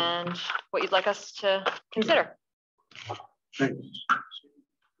and what you'd like us to consider? Thanks.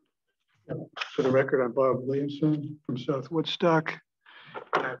 For the record, I'm Bob Williamson from South Woodstock.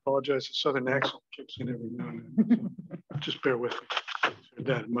 I apologize, the Southern accent kicks in every now and then. So just bear with me. I've heard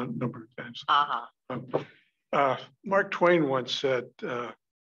that a number of times. Mark Twain once said,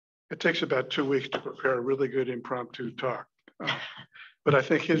 it takes about 2 weeks to prepare a really good impromptu talk. But I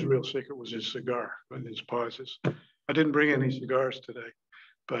think his real secret was his cigar and his pauses. I didn't bring any cigars today,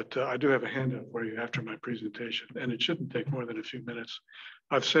 but I do have a handout for you after my presentation, and it shouldn't take more than a few minutes.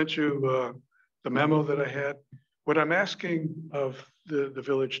 I've sent you the memo that I had. What I'm asking of the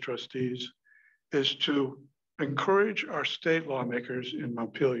village trustees is to encourage our state lawmakers in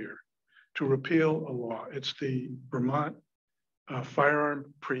Montpelier to repeal a law. It's the Vermont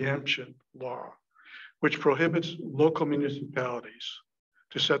firearm preemption law, which prohibits local municipalities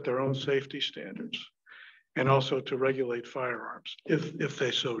to set their own safety standards and also to regulate firearms if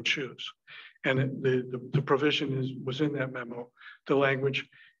they so choose. And the provision was in that memo, the language,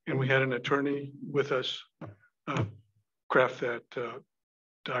 and we had an attorney with us craft that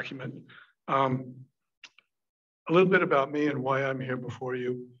document. A little bit about me and why I'm here before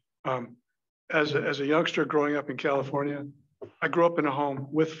you. As a youngster growing up in California, I grew up in a home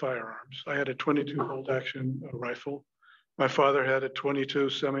with firearms. I had a 22 bolt action rifle. My father had a 22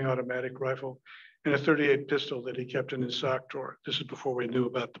 semi-automatic rifle and a 38 pistol that he kept in his sock drawer. This is before we knew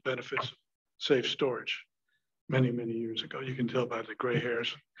about the benefits of safe storage many, many years ago. You can tell by the gray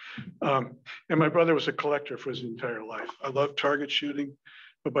hairs. And my brother was a collector for his entire life. I loved target shooting,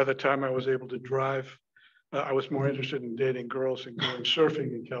 but by the time I was able to drive, I was more interested in dating girls and going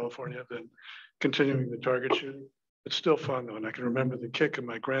surfing in California than continuing the target shooting. It's still fun though, and I can remember the kick of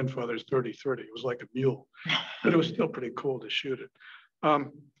my grandfather's 30-30. It was like a mule, but it was still pretty cool to shoot it.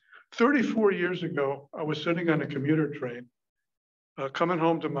 34 years ago, I was sitting on a commuter train coming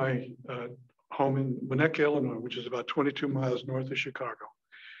home to my home in Winnetka, Illinois, which is about 22 miles north of Chicago,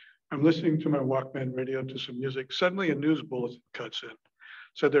 I'm listening to my Walkman radio to some music. Suddenly a news bulletin cuts in.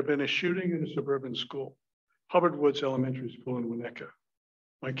 Said there'd been a shooting in a suburban school, Hubbard Woods Elementary School in Winnetka.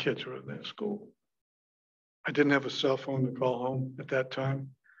 My kids were in that school. I didn't have a cell phone to call home at that time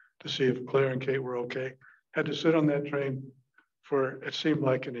to see if Claire and Kate were okay. Had to sit on that train for, it seemed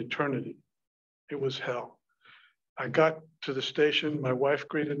like an eternity. It was hell. I got to the station, my wife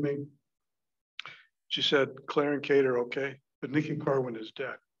greeted me. She said, Claire and Kate are okay, but Nikki Carwin is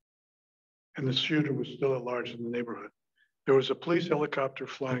dead. And the shooter was still at large in the neighborhood. There was a police helicopter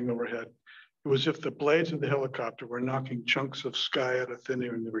flying overhead. It was as if the blades of the helicopter were knocking chunks of sky out of thin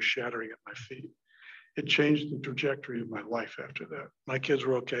air and they were shattering at my feet. It changed the trajectory of my life after that. My kids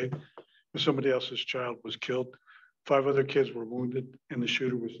were okay, but somebody else's child was killed. 5 other kids were wounded and the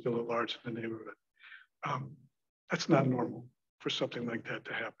shooter was still at large in the neighborhood. That's not normal for something like that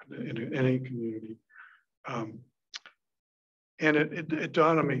to happen in any community. And it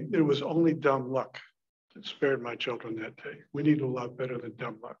dawned on me, it was only dumb luck that spared my children that day. We need a lot better than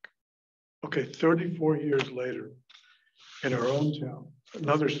dumb luck. Okay, 34 years later, in our own town,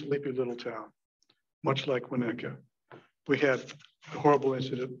 another sleepy little town, much like Winnetka, we had a horrible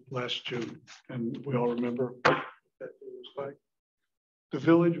incident last June, and we all remember what that day was like. The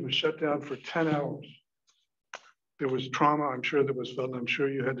village was shut down for 10 hours. There was trauma, I'm sure that was felt, and I'm sure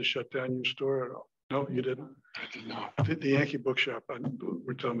you had to shut down your store at all. No, you didn't? I did not. The Yankee bookshop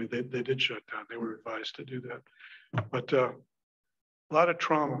were telling me they did shut down. They were advised to do that. But a lot of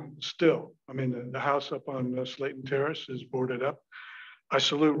trauma still. I mean, the house up on Slayton Terrace is boarded up. I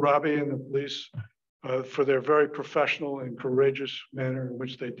salute Robbie and the police for their very professional and courageous manner in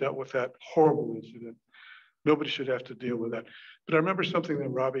which they dealt with that horrible incident. Nobody should have to deal with that. But I remember something that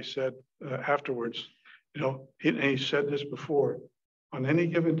Robbie said afterwards. You know, he said this before. On any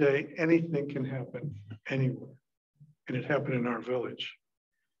given day, anything can happen anywhere. And it happened in our village.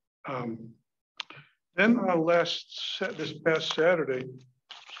 Then this past Saturday,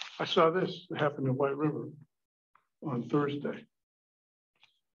 I saw this happen in White River on Thursday.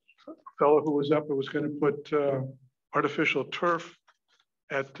 A fellow who was up and was going to put artificial turf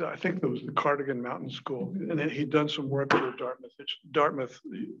at, I think it was the Cardigan Mountain School. And he'd done some work for Dartmouth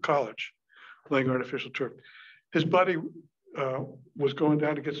College, laying artificial turf. His buddy was going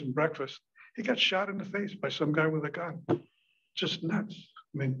down to get some breakfast. He got shot in the face by some guy with a gun. Just nuts.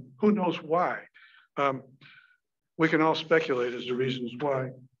 I mean, who knows why? We can all speculate as to reasons why,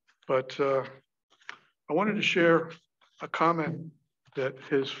 but I wanted to share a comment that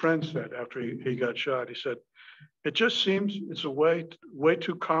his friend said after he got shot. He said, it just seems it's a way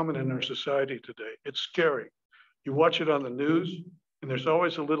too common in our society today. It's scary. You watch it on the news and there's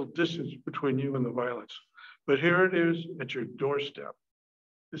always a little distance between you and the violence. But here it is at your doorstep.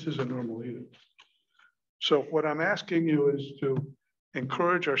 This is a normal either. So what I'm asking you is to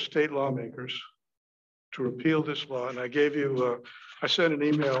encourage our state lawmakers to repeal this law. And I gave you, I sent an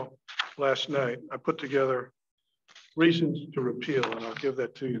email last night. I put together reasons to repeal, and I'll give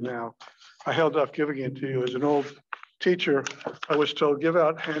that to you now. I held off giving it to you. As an old teacher, I was told give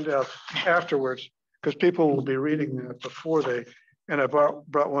out handouts afterwards because people will be reading that before they. And I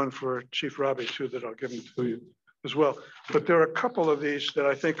brought one for Chief Robbie too that I'll give them to you as well. But there are a couple of these that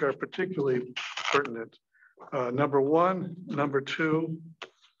I think are particularly pertinent. Number 1, number 2,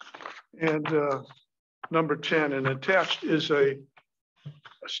 and number 10. And attached is a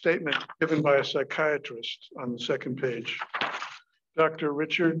statement given by a psychiatrist on the second page. Dr.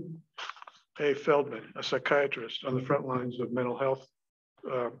 Richard A. Feldman, a psychiatrist on the front lines of mental health.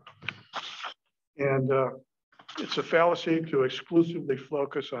 It's a fallacy to exclusively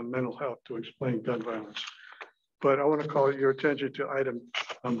focus on mental health to explain gun violence. But I want to call your attention to item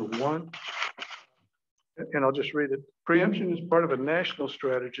number 1. And I'll just read it. Preemption is part of a national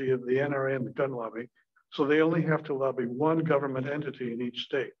strategy of the NRA and the gun lobby. So they only have to lobby one government entity in each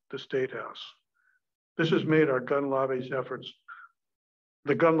state, the State House. This has made our gun lobby's efforts,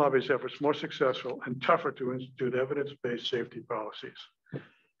 the gun lobby's efforts more successful and tougher to institute evidence-based safety policies.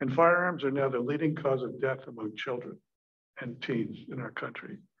 And firearms are now the leading cause of death among children and teens in our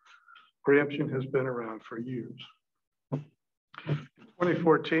country. Preemption has been around for years. In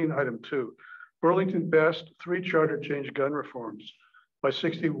 2014, item 2, Burlington passed 3 charter change gun reforms by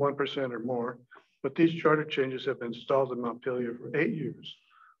 61% or more, but these charter changes have been stalled in Montpelier for 8 years.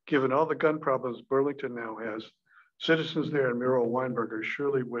 Given all the gun problems Burlington now has, citizens there and Muriel Weinberger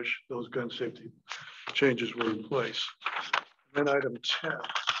surely wish those gun safety changes were in place. And then item 10.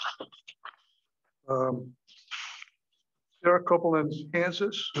 Sarah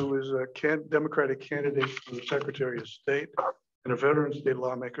Copeland-Hansis, who is a Democratic candidate for the Secretary of State and a veteran state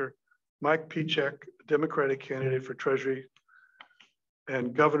lawmaker. Mike Pichek, a Democratic candidate for Treasury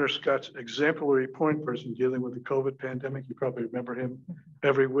and Governor Scott's exemplary point person dealing with the COVID pandemic. You probably remember him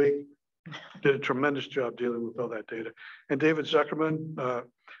every week. Did a tremendous job dealing with all that data. And David Zuckerman,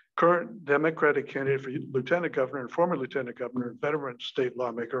 current Democratic candidate for lieutenant governor and former lieutenant governor and veteran state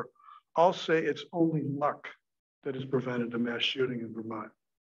lawmaker, all say it's only luck that has prevented a mass shooting in Vermont.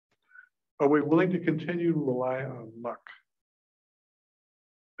 Are we willing to continue to rely on luck?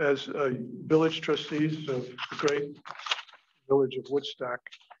 As village trustees of the great village of Woodstock,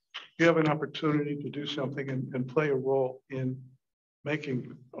 you have an opportunity to do something and play a role in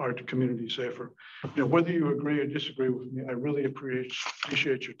making our community safer. You know, whether you agree or disagree with me, I really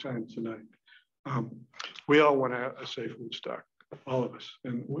appreciate your time tonight. We all want a safe Woodstock, all of us,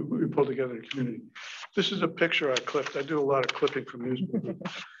 and we pull together a community. This is a picture I clipped. I do a lot of clipping from newspapers.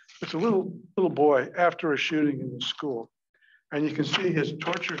 It's a little boy after a shooting in the school, and you can see his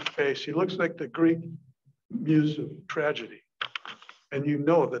tortured face. He looks like the Greek muse of tragedy, and you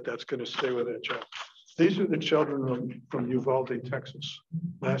know that that's going to stay with that child. These are the children from Uvalde, Texas,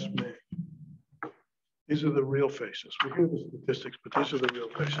 last May. These are the real faces. We hear the statistics, but these are the real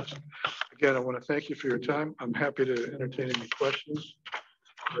faces. Again, I want to thank you for your time. I'm happy to entertain any questions,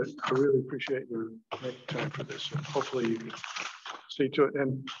 but I really appreciate your making time for this. And hopefully you can see to it.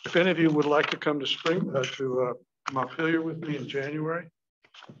 And if any of you would like to come to Montpelier with me in January,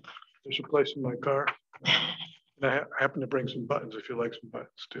 there's a place in my car. And I happen to bring some buttons if you like some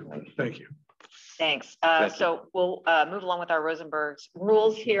buttons too. Thank you. Thanks. So we'll move along with our Rosenberg's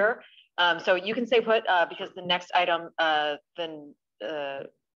rules here. So you can stay put because the next item, the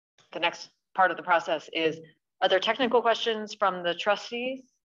next part of the process is, are there technical questions from the trustees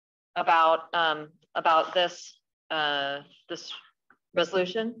about this this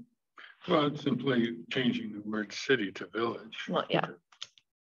resolution? Well, it's simply changing the word city to village. Well, yeah.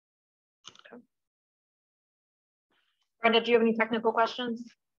 Okay. Brenda, do you have any technical questions?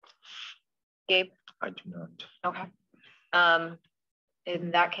 Gabe? I do not. Okay.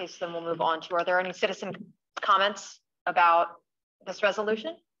 In that case, then we'll move on to, are there any citizen comments about this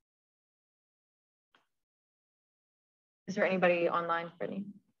resolution? Is there anybody online, Brittany?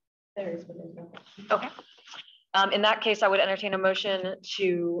 There is, but there's no question. Okay. In that case, I would entertain a motion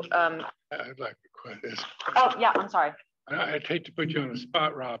to. I'd like to quit this. Oh, yeah, I'm sorry. I'd hate to put you on the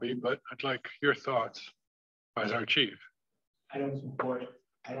spot, Robbie, but I'd like your thoughts as our chief. I don't support it.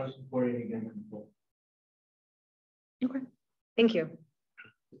 I don't support it again. Okay, thank you.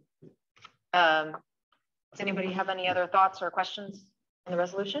 Does anybody have any other thoughts or questions on the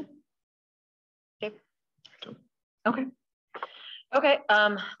resolution? Okay. Okay. Okay.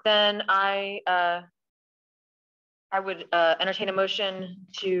 Then I would entertain a motion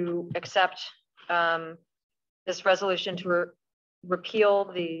to accept this resolution to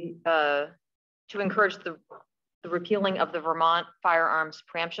repeal the to encourage the repealing of the Vermont firearms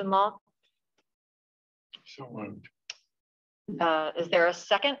preemption law. So moved. Is there a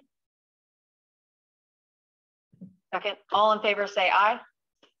second? Second. All in favor, say aye.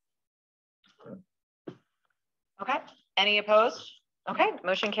 Okay. Any opposed? Okay.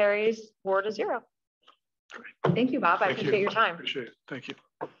 Motion carries 4-0. Thank you, Bob. I appreciate your time. Appreciate it. Thank you.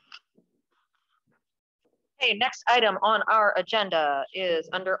 Okay, next item on our agenda is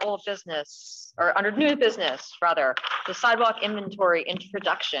under old business, or under new business, rather, the sidewalk inventory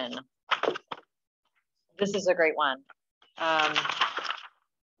introduction. This is a great one.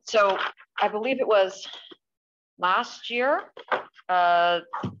 So I believe it was last year, the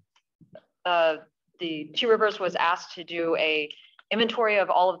Two Rivers was asked to do a inventory of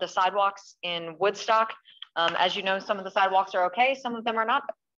all of the sidewalks in Woodstock. As you know, some of the sidewalks are okay, some of them are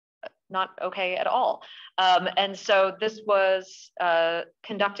not okay at all. And so this was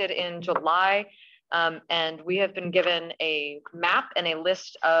conducted in July, and we have been given a map and a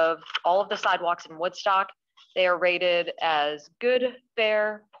list of all of the sidewalks in Woodstock. They are rated as good,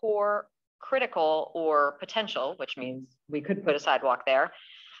 fair, poor, critical, or potential, which means we could put a sidewalk there.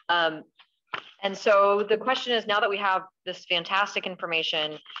 And so the question is, now that we have this fantastic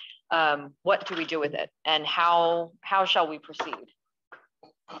information, what do we do with it, and how shall we proceed?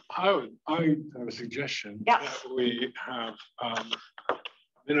 I have a suggestion. Yes. That we have a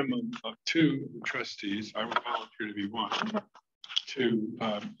minimum of 2 trustees. I would volunteer to be one. Okay. To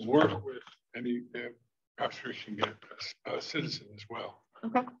work with any, perhaps we can get a citizen as well.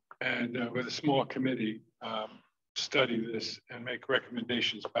 Okay. And with a small committee, study this and make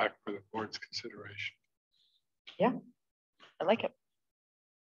recommendations back for the board's consideration. Yeah, I like it.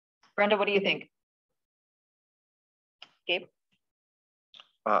 Brenda, what do you think? Gabe?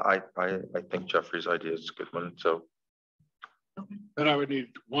 I think Jeffrey's idea is a good one. So. Okay. Then I would need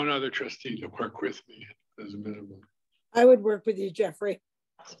one other trustee to work with me as a minimum. I would work with you, Jeffrey.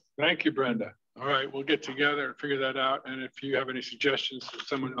 Thank you, Brenda. All right, we'll get together and figure that out. And if you have any suggestions, if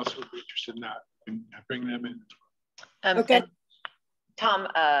someone else would be interested in that, and bring them in. Okay. Tom,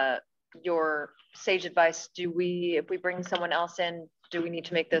 your sage advice, if we bring someone else in, do we need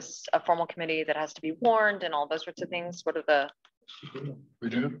to make this a formal committee that has to be warned and all those sorts of things? What are the? We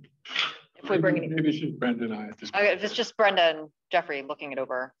do? If we bring maybe it's just Brenda and I at this point. Okay, if it's just Brenda and Jeffrey looking it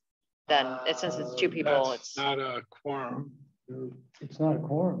over, then since it's two people, it's not a quorum. It's not a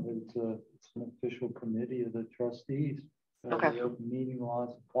quorum, but it's an official committee of the trustees. Okay. The open meeting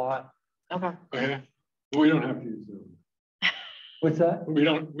laws apply. Okay. Okay. We don't have to use Zoom. What's that?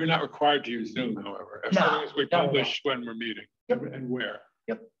 We're not required to use Zoom, however, as long as we publish when we're meeting. Yep. And where.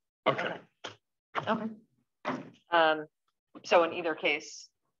 Yep. Okay. Okay. So in either case.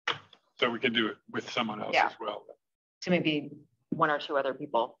 So we can do it with someone else as well. So maybe one or two other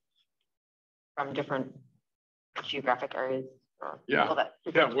people from different geographic areas. Yeah,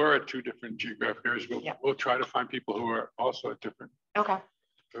 we're at two different geographic areas. We'll try to find people who are also at different. Okay.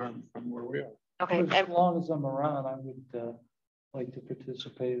 From where we are. Okay. As long as I'm around, I would like to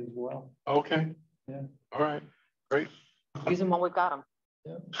participate as well. Okay. Yeah. All right. Great. Use them while we've got them.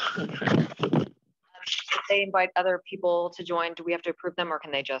 Yeah. If they invite other people to join, do we have to approve them, or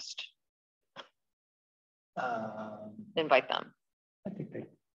can they just invite them? I think they.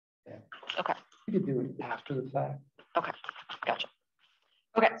 Yeah. Okay. You could do it after the fact. Okay. Gotcha.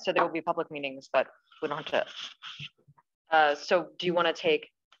 Okay. So there will be public meetings, but we don't have to. So do you want to take?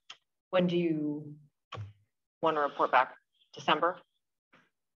 When do you want to report back? December?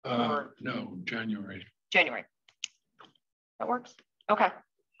 No, January. January. That works. Okay.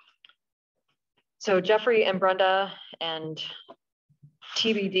 So Jeffrey and Brenda and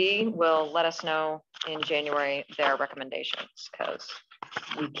TBD will let us know in January their recommendations, because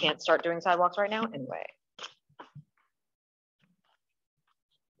we can't start doing sidewalks right now anyway.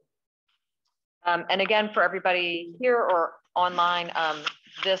 And again, for everybody here or online,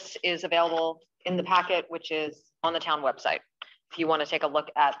 this is available in the packet, which is on the town website, if you want to take a look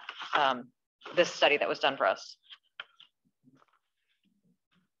at this study that was done for us.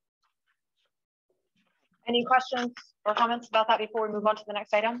 Any questions or comments about that before we move on to the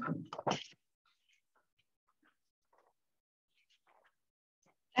next item?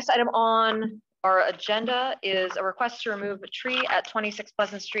 Next item on our agenda is a request to remove a tree at 26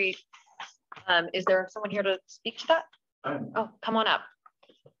 Pleasant Street. Is there someone here to speak to that? Oh, come on up.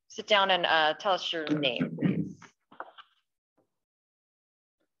 Sit down and tell us your name, please.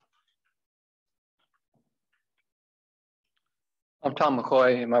 I'm Tom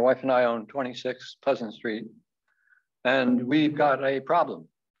McCoy, and my wife and I own 26 Pleasant Street, and we've got a problem.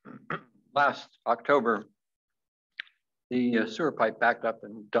 Last October, the sewer pipe backed up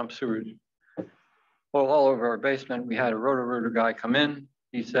and dumped sewage all over our basement. We had a roto-rooter guy come in.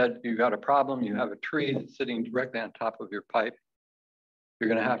 He said, "You got a problem. You have a tree that's sitting directly on top of your pipe. You're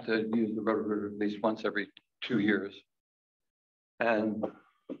going to have to use the roto-rooter at least once every 2 years. And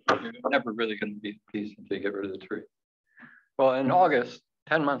you're never really going to be at peace until you get rid of the tree." Well, in August,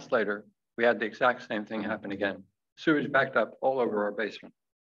 10 months later, we had the exact same thing happen again. Sewage backed up all over our basement.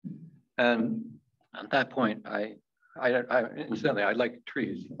 And at that point, incidentally, I like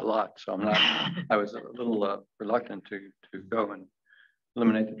trees a lot. So I was a little reluctant to go and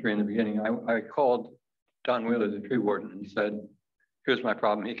eliminate the tree in the beginning. I called Don Wheeler, the tree warden, and said, "Here's my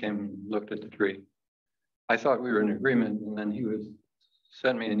problem." He came and looked at the tree. I thought we were in agreement, and then he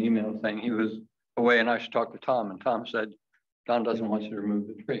sent me an email saying he was away and I should talk to Tom. And Tom said, "Don doesn't want you to remove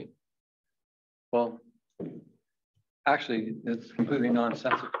the tree." Well, actually, it's completely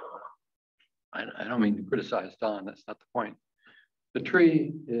nonsensical. I don't mean to criticize Don, that's not the point. The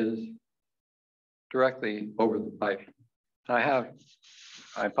tree is directly over the pipe. I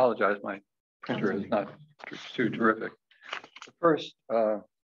apologize, my printer is not too terrific. The first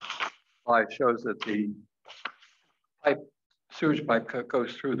slide shows that the sewage pipe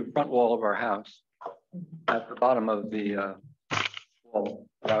goes through the front wall of our house at the bottom of the wall,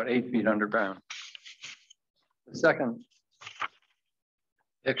 about 8 feet underground. The second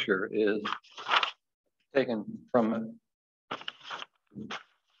picture is taken from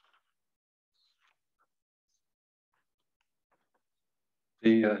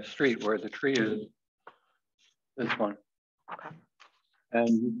the street where the tree is, this one. Okay. And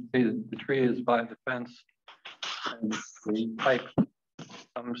you see that the tree is by the fence and the pipe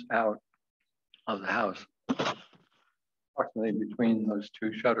comes out of the house, approximately between those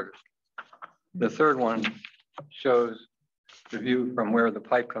two shutters. The third one shows the view from where the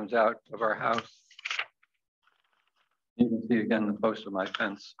pipe comes out of our house. You can see again the post of my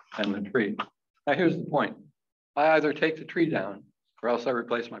fence and the tree. Now here's the point. I either take the tree down or else I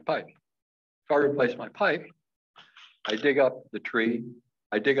replace my pipe. If I replace my pipe, I dig up the tree,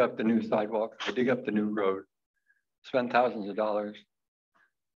 I dig up the new sidewalk, I dig up the new road, spend thousands of dollars.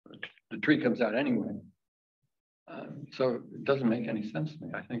 The tree comes out anyway. So it doesn't make any sense to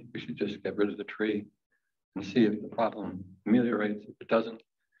me. I think we should just get rid of the tree and see if the problem ameliorates. If it doesn't,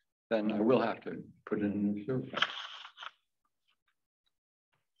 then I will have to put in a new sewer pipe.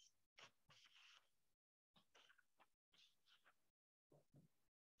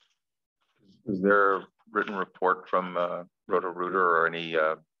 Is there a written report from Roto-Rooter or any?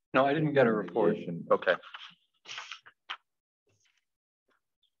 No, I didn't get a report. Okay.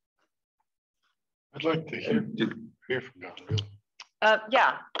 I'd like to hear from Don, really.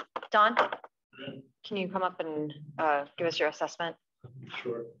 Yeah, Don, can you come up and give us your assessment?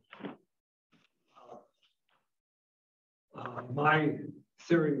 Sure. My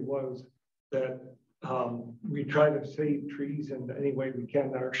theory was that we try to save trees in any way we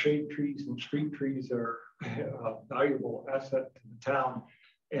can. Our shade trees and street trees are a valuable asset to the town.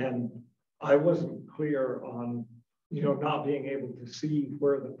 And I wasn't clear on, not being able to see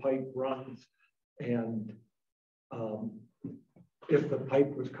where the pipe runs and if the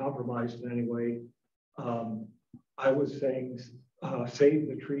pipe was compromised in any way. I was saying save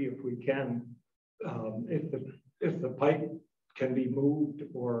the tree if we can. If the pipe can be moved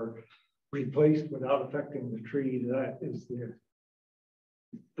or replaced without affecting the tree, that is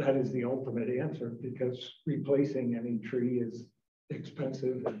the ultimate answer, because replacing any tree is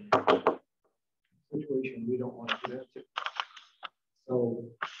expensive and a situation we don't want to get into. So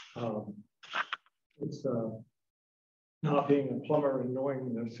it's not being a plumber and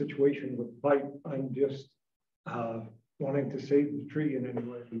knowing the situation with pipe, I'm just wanting to save the tree in any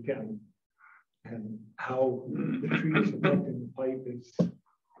way we can. And how the tree is affecting the pipe is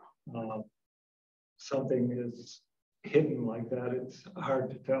something is hidden like that. It's hard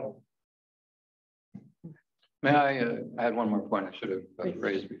to tell. May I add one more point I should have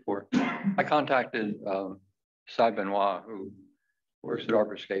raised before? I contacted Cy Benoit, who works at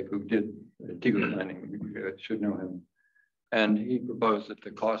Arborscape, who did Teagle's Landing. You should know him. And he proposed that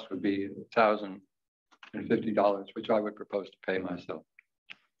the cost would be $1,050, which I would propose to pay myself.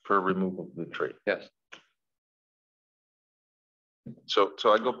 For removal of the tree. Yes. So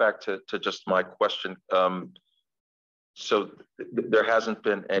I go back to just my question. So there hasn't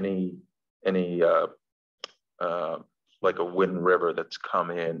been any like a Wind River that's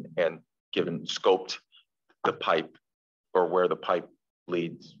come in and scoped the pipe or where the pipe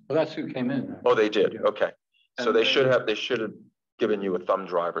leads. Well, that's who came in. Oh, they did. Okay. And so they should have given you a thumb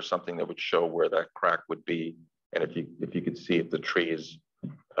drive or something that would show where that crack would be, and if you could see if the tree is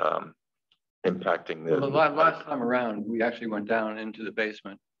impacting the. Well, the last time around, we actually went down into the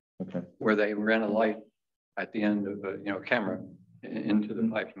basement, okay, where they ran a light at the end of a camera into the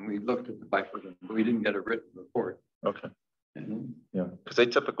pipe, and we looked at the pipe with them, but we didn't get a written report. Okay. Yeah, because they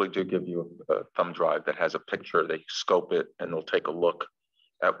typically do give you a thumb drive that has a picture. They scope it and they'll take a look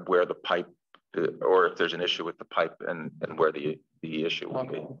at where the pipe, or if there's an issue with the pipe and where the issue will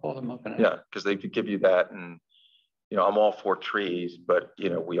be. I'll pull them up and yeah, because they could give you that, and I'm all for trees, but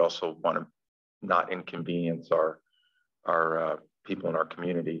we also want to not inconvenience our people in our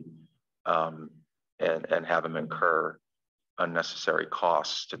community and have them incur unnecessary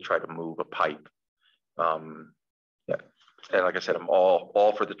costs to try to move a pipe. Yeah, and like I said, I'm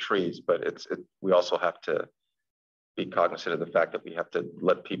all for the trees, but we also have to be cognizant of the fact that we have to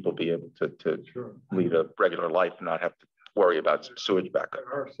let people be able to lead a regular life and not have to worry about sewage backup.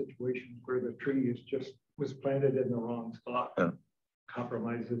 There are situations where the tree was planted in the wrong spot,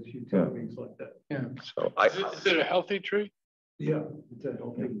 compromises utilities like that. Yeah. So is it a healthy tree? Yeah, it's a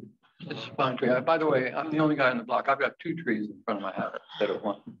healthy. It's a fine tree. By the way, I'm the only guy on the block. I've got 2 trees in front of my house instead of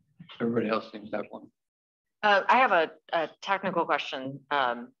 1. Everybody else seems to have 1. I have a technical question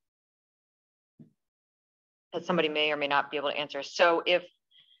that somebody may or may not be able to answer. So if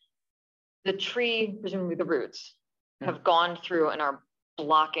the tree, presumably the roots, have gone through and are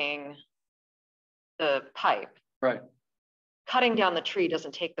blocking the pipe, right? Cutting down the tree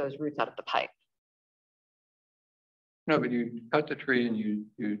doesn't take those roots out of the pipe. No, but you cut the tree and you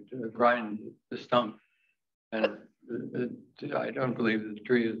grind the stump, and I don't believe that the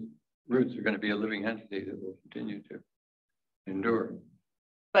tree's roots are going to be a living entity that will continue to endure.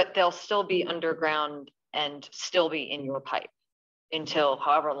 But they'll still be underground and still be in your pipe until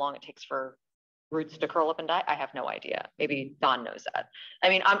however long it takes for roots to curl up and die. I have no idea. Maybe Don knows that. I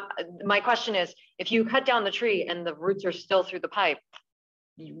mean, my question is, if you cut down the tree and the roots are still through the pipe,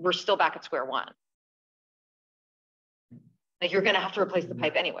 we're still back at square one. Like, you're going to have to replace the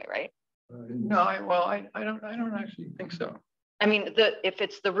pipe anyway, right? No, I don't actually think so. I mean, if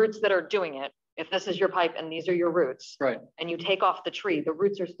it's the roots that are doing it, if this is your pipe and these are your roots, right, and you take off the tree, the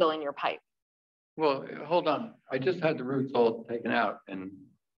roots are still in your pipe. Well, hold on. I just had the roots all taken out in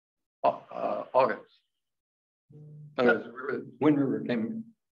August. Wind River came,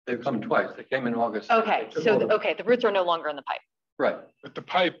 they've come twice. They came in August. Okay, so the roots are no longer in the pipe. Right. But the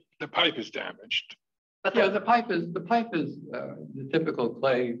pipe is damaged. But yeah, the pipe is the typical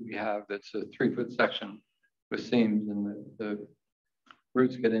clay we have. That's a 3-foot section with seams, and the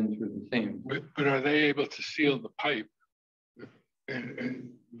roots get in through the seams. But are they able to seal the pipe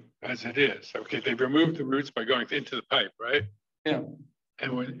as it is? Okay, they've removed the roots by going into the pipe, right? Yeah.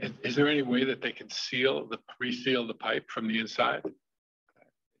 And is there any way that they can reseal the pipe from the inside?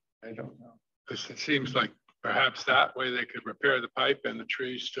 I don't know. Because it seems like perhaps that way they could repair the pipe and the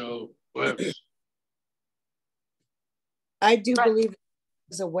tree still lives. I do believe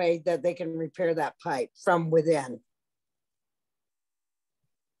there's a way that they can repair that pipe from within.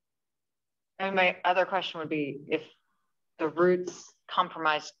 And my other question would be, if the roots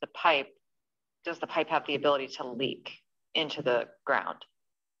compromise the pipe, does the pipe have the ability to leak into the ground?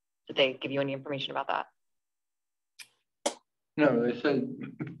 Did they give you any information about that? No, they said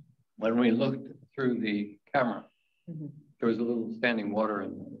when we looked through the camera, there was a little standing water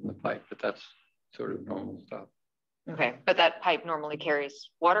in the pipe, but that's sort of normal stuff. Okay, but that pipe normally carries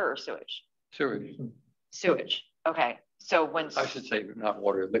water or sewage? Sewage. Sewage, okay. So when— I should say not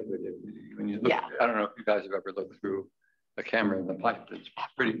water, liquid. When you look, yeah. I don't know if you guys have ever looked through a camera in the pipe. It's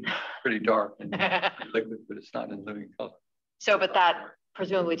pretty dark and liquid, but it's not in living color. So, but that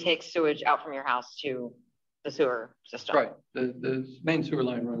presumably takes sewage out from your house to the sewer system. Right. The main sewer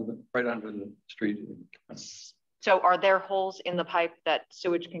line runs right under the street. So are there holes in the pipe that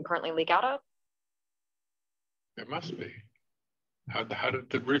sewage can currently leak out of? There must be. How did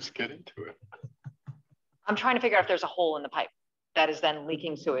the roots get into it? I'm trying to figure out if there's a hole in the pipe that is then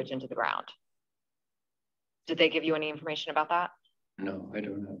leaking sewage into the ground. Did they give you any information about that? No, I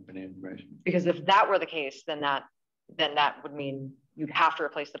don't have any information. Because if that were the case, then that would mean you'd have to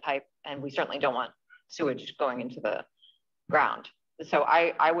replace the pipe, and we certainly don't want sewage going into the ground. So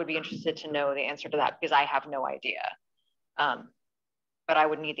I would be interested to know the answer to that, because I have no idea. But I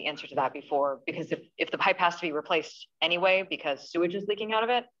would need the answer to that before, because if the pipe has to be replaced anyway because sewage is leaking out of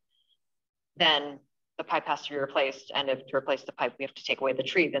it, then the pipe has to be replaced. And if to replace the pipe, we have to take away the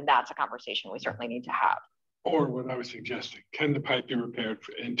tree, then that's a conversation we certainly need to have. Or what I was suggesting, can the pipe be repaired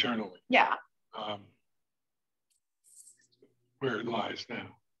internally? Yeah. Where it lies now.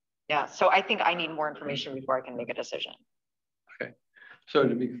 Yeah, so I think I need more information before I can make a decision. Okay, so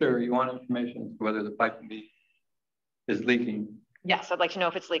to be clear, you want information as to whether the pipe is leaking? Yes, I'd like to know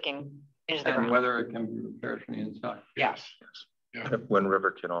if it's leaking into the ground. And whether it can be repaired from the inside. Yes. Yeah. Wind River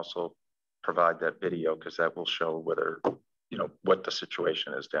can also provide that video, because that will show whether, what the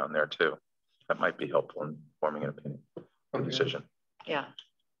situation is down there too. That might be helpful in forming an opinion or decision. Yeah.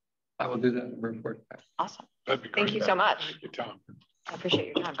 I will do that and report back. Awesome. That'd be great. Thank you so much. Thank you, Tom. I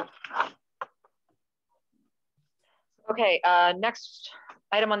appreciate your time. Okay, next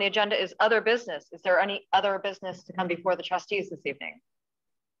item on the agenda is other business. Is there any other business to come before the trustees this evening?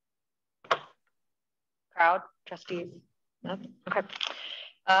 Crowd, trustees? Nothing? Okay.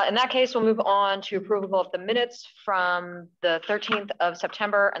 In that case, we'll move on to approval of the minutes from the 13th of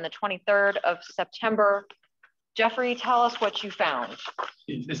September and the 23rd of September. Jeffrey, tell us what you found.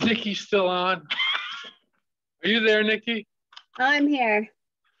 Is Nikki still on? Are you there, Nikki? I'm here.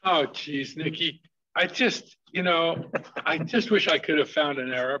 Oh, geez, Nikki. I just wish I could have found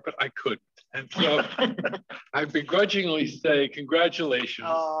an error, but I couldn't. And so I begrudgingly say congratulations.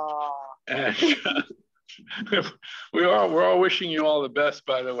 Oh. And we're all wishing you all the best,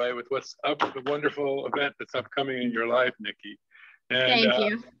 by the way, with what's up, the wonderful event that's upcoming in your life, Nikki. And thank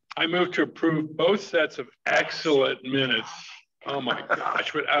you. I move to approve both sets of excellent minutes. Oh my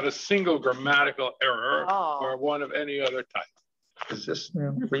gosh, without a single grammatical error or one of any other type. Is this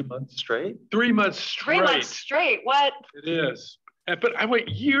 3 months straight? 3 months straight. 3 months straight, what? It is. But I wait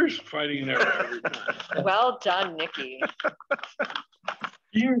years fighting an error every time. Well done, Nikki.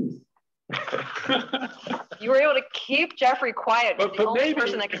 Years. You were able to keep Jeffrey quiet. But the only maybe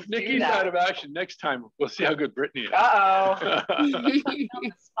person that can if Nikki's out of action next time, we'll see how good Brittany is. Uh-oh.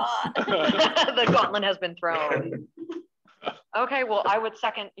 The gauntlet has been thrown. Okay, well, I would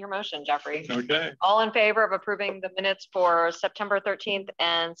second your motion, Jeffrey. Okay. All in favor of approving the minutes for September 13th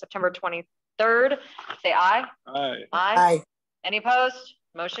and September 23rd, say aye. Aye. Aye. Aye. Any opposed?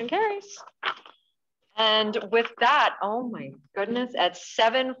 Motion carries. And with that, oh my goodness, at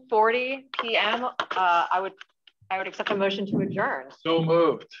 7:40 p.m., I would accept a motion to adjourn. So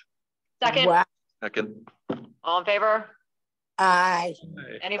moved. Second? Wow. Second. All in favor? Aye.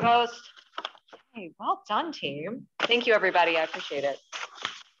 Any opposed? Hey, well done, team. Thank you, everybody. I appreciate it.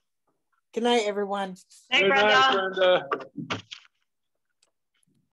 Good night, everyone. Thanks, Good night, Brenda. Brenda.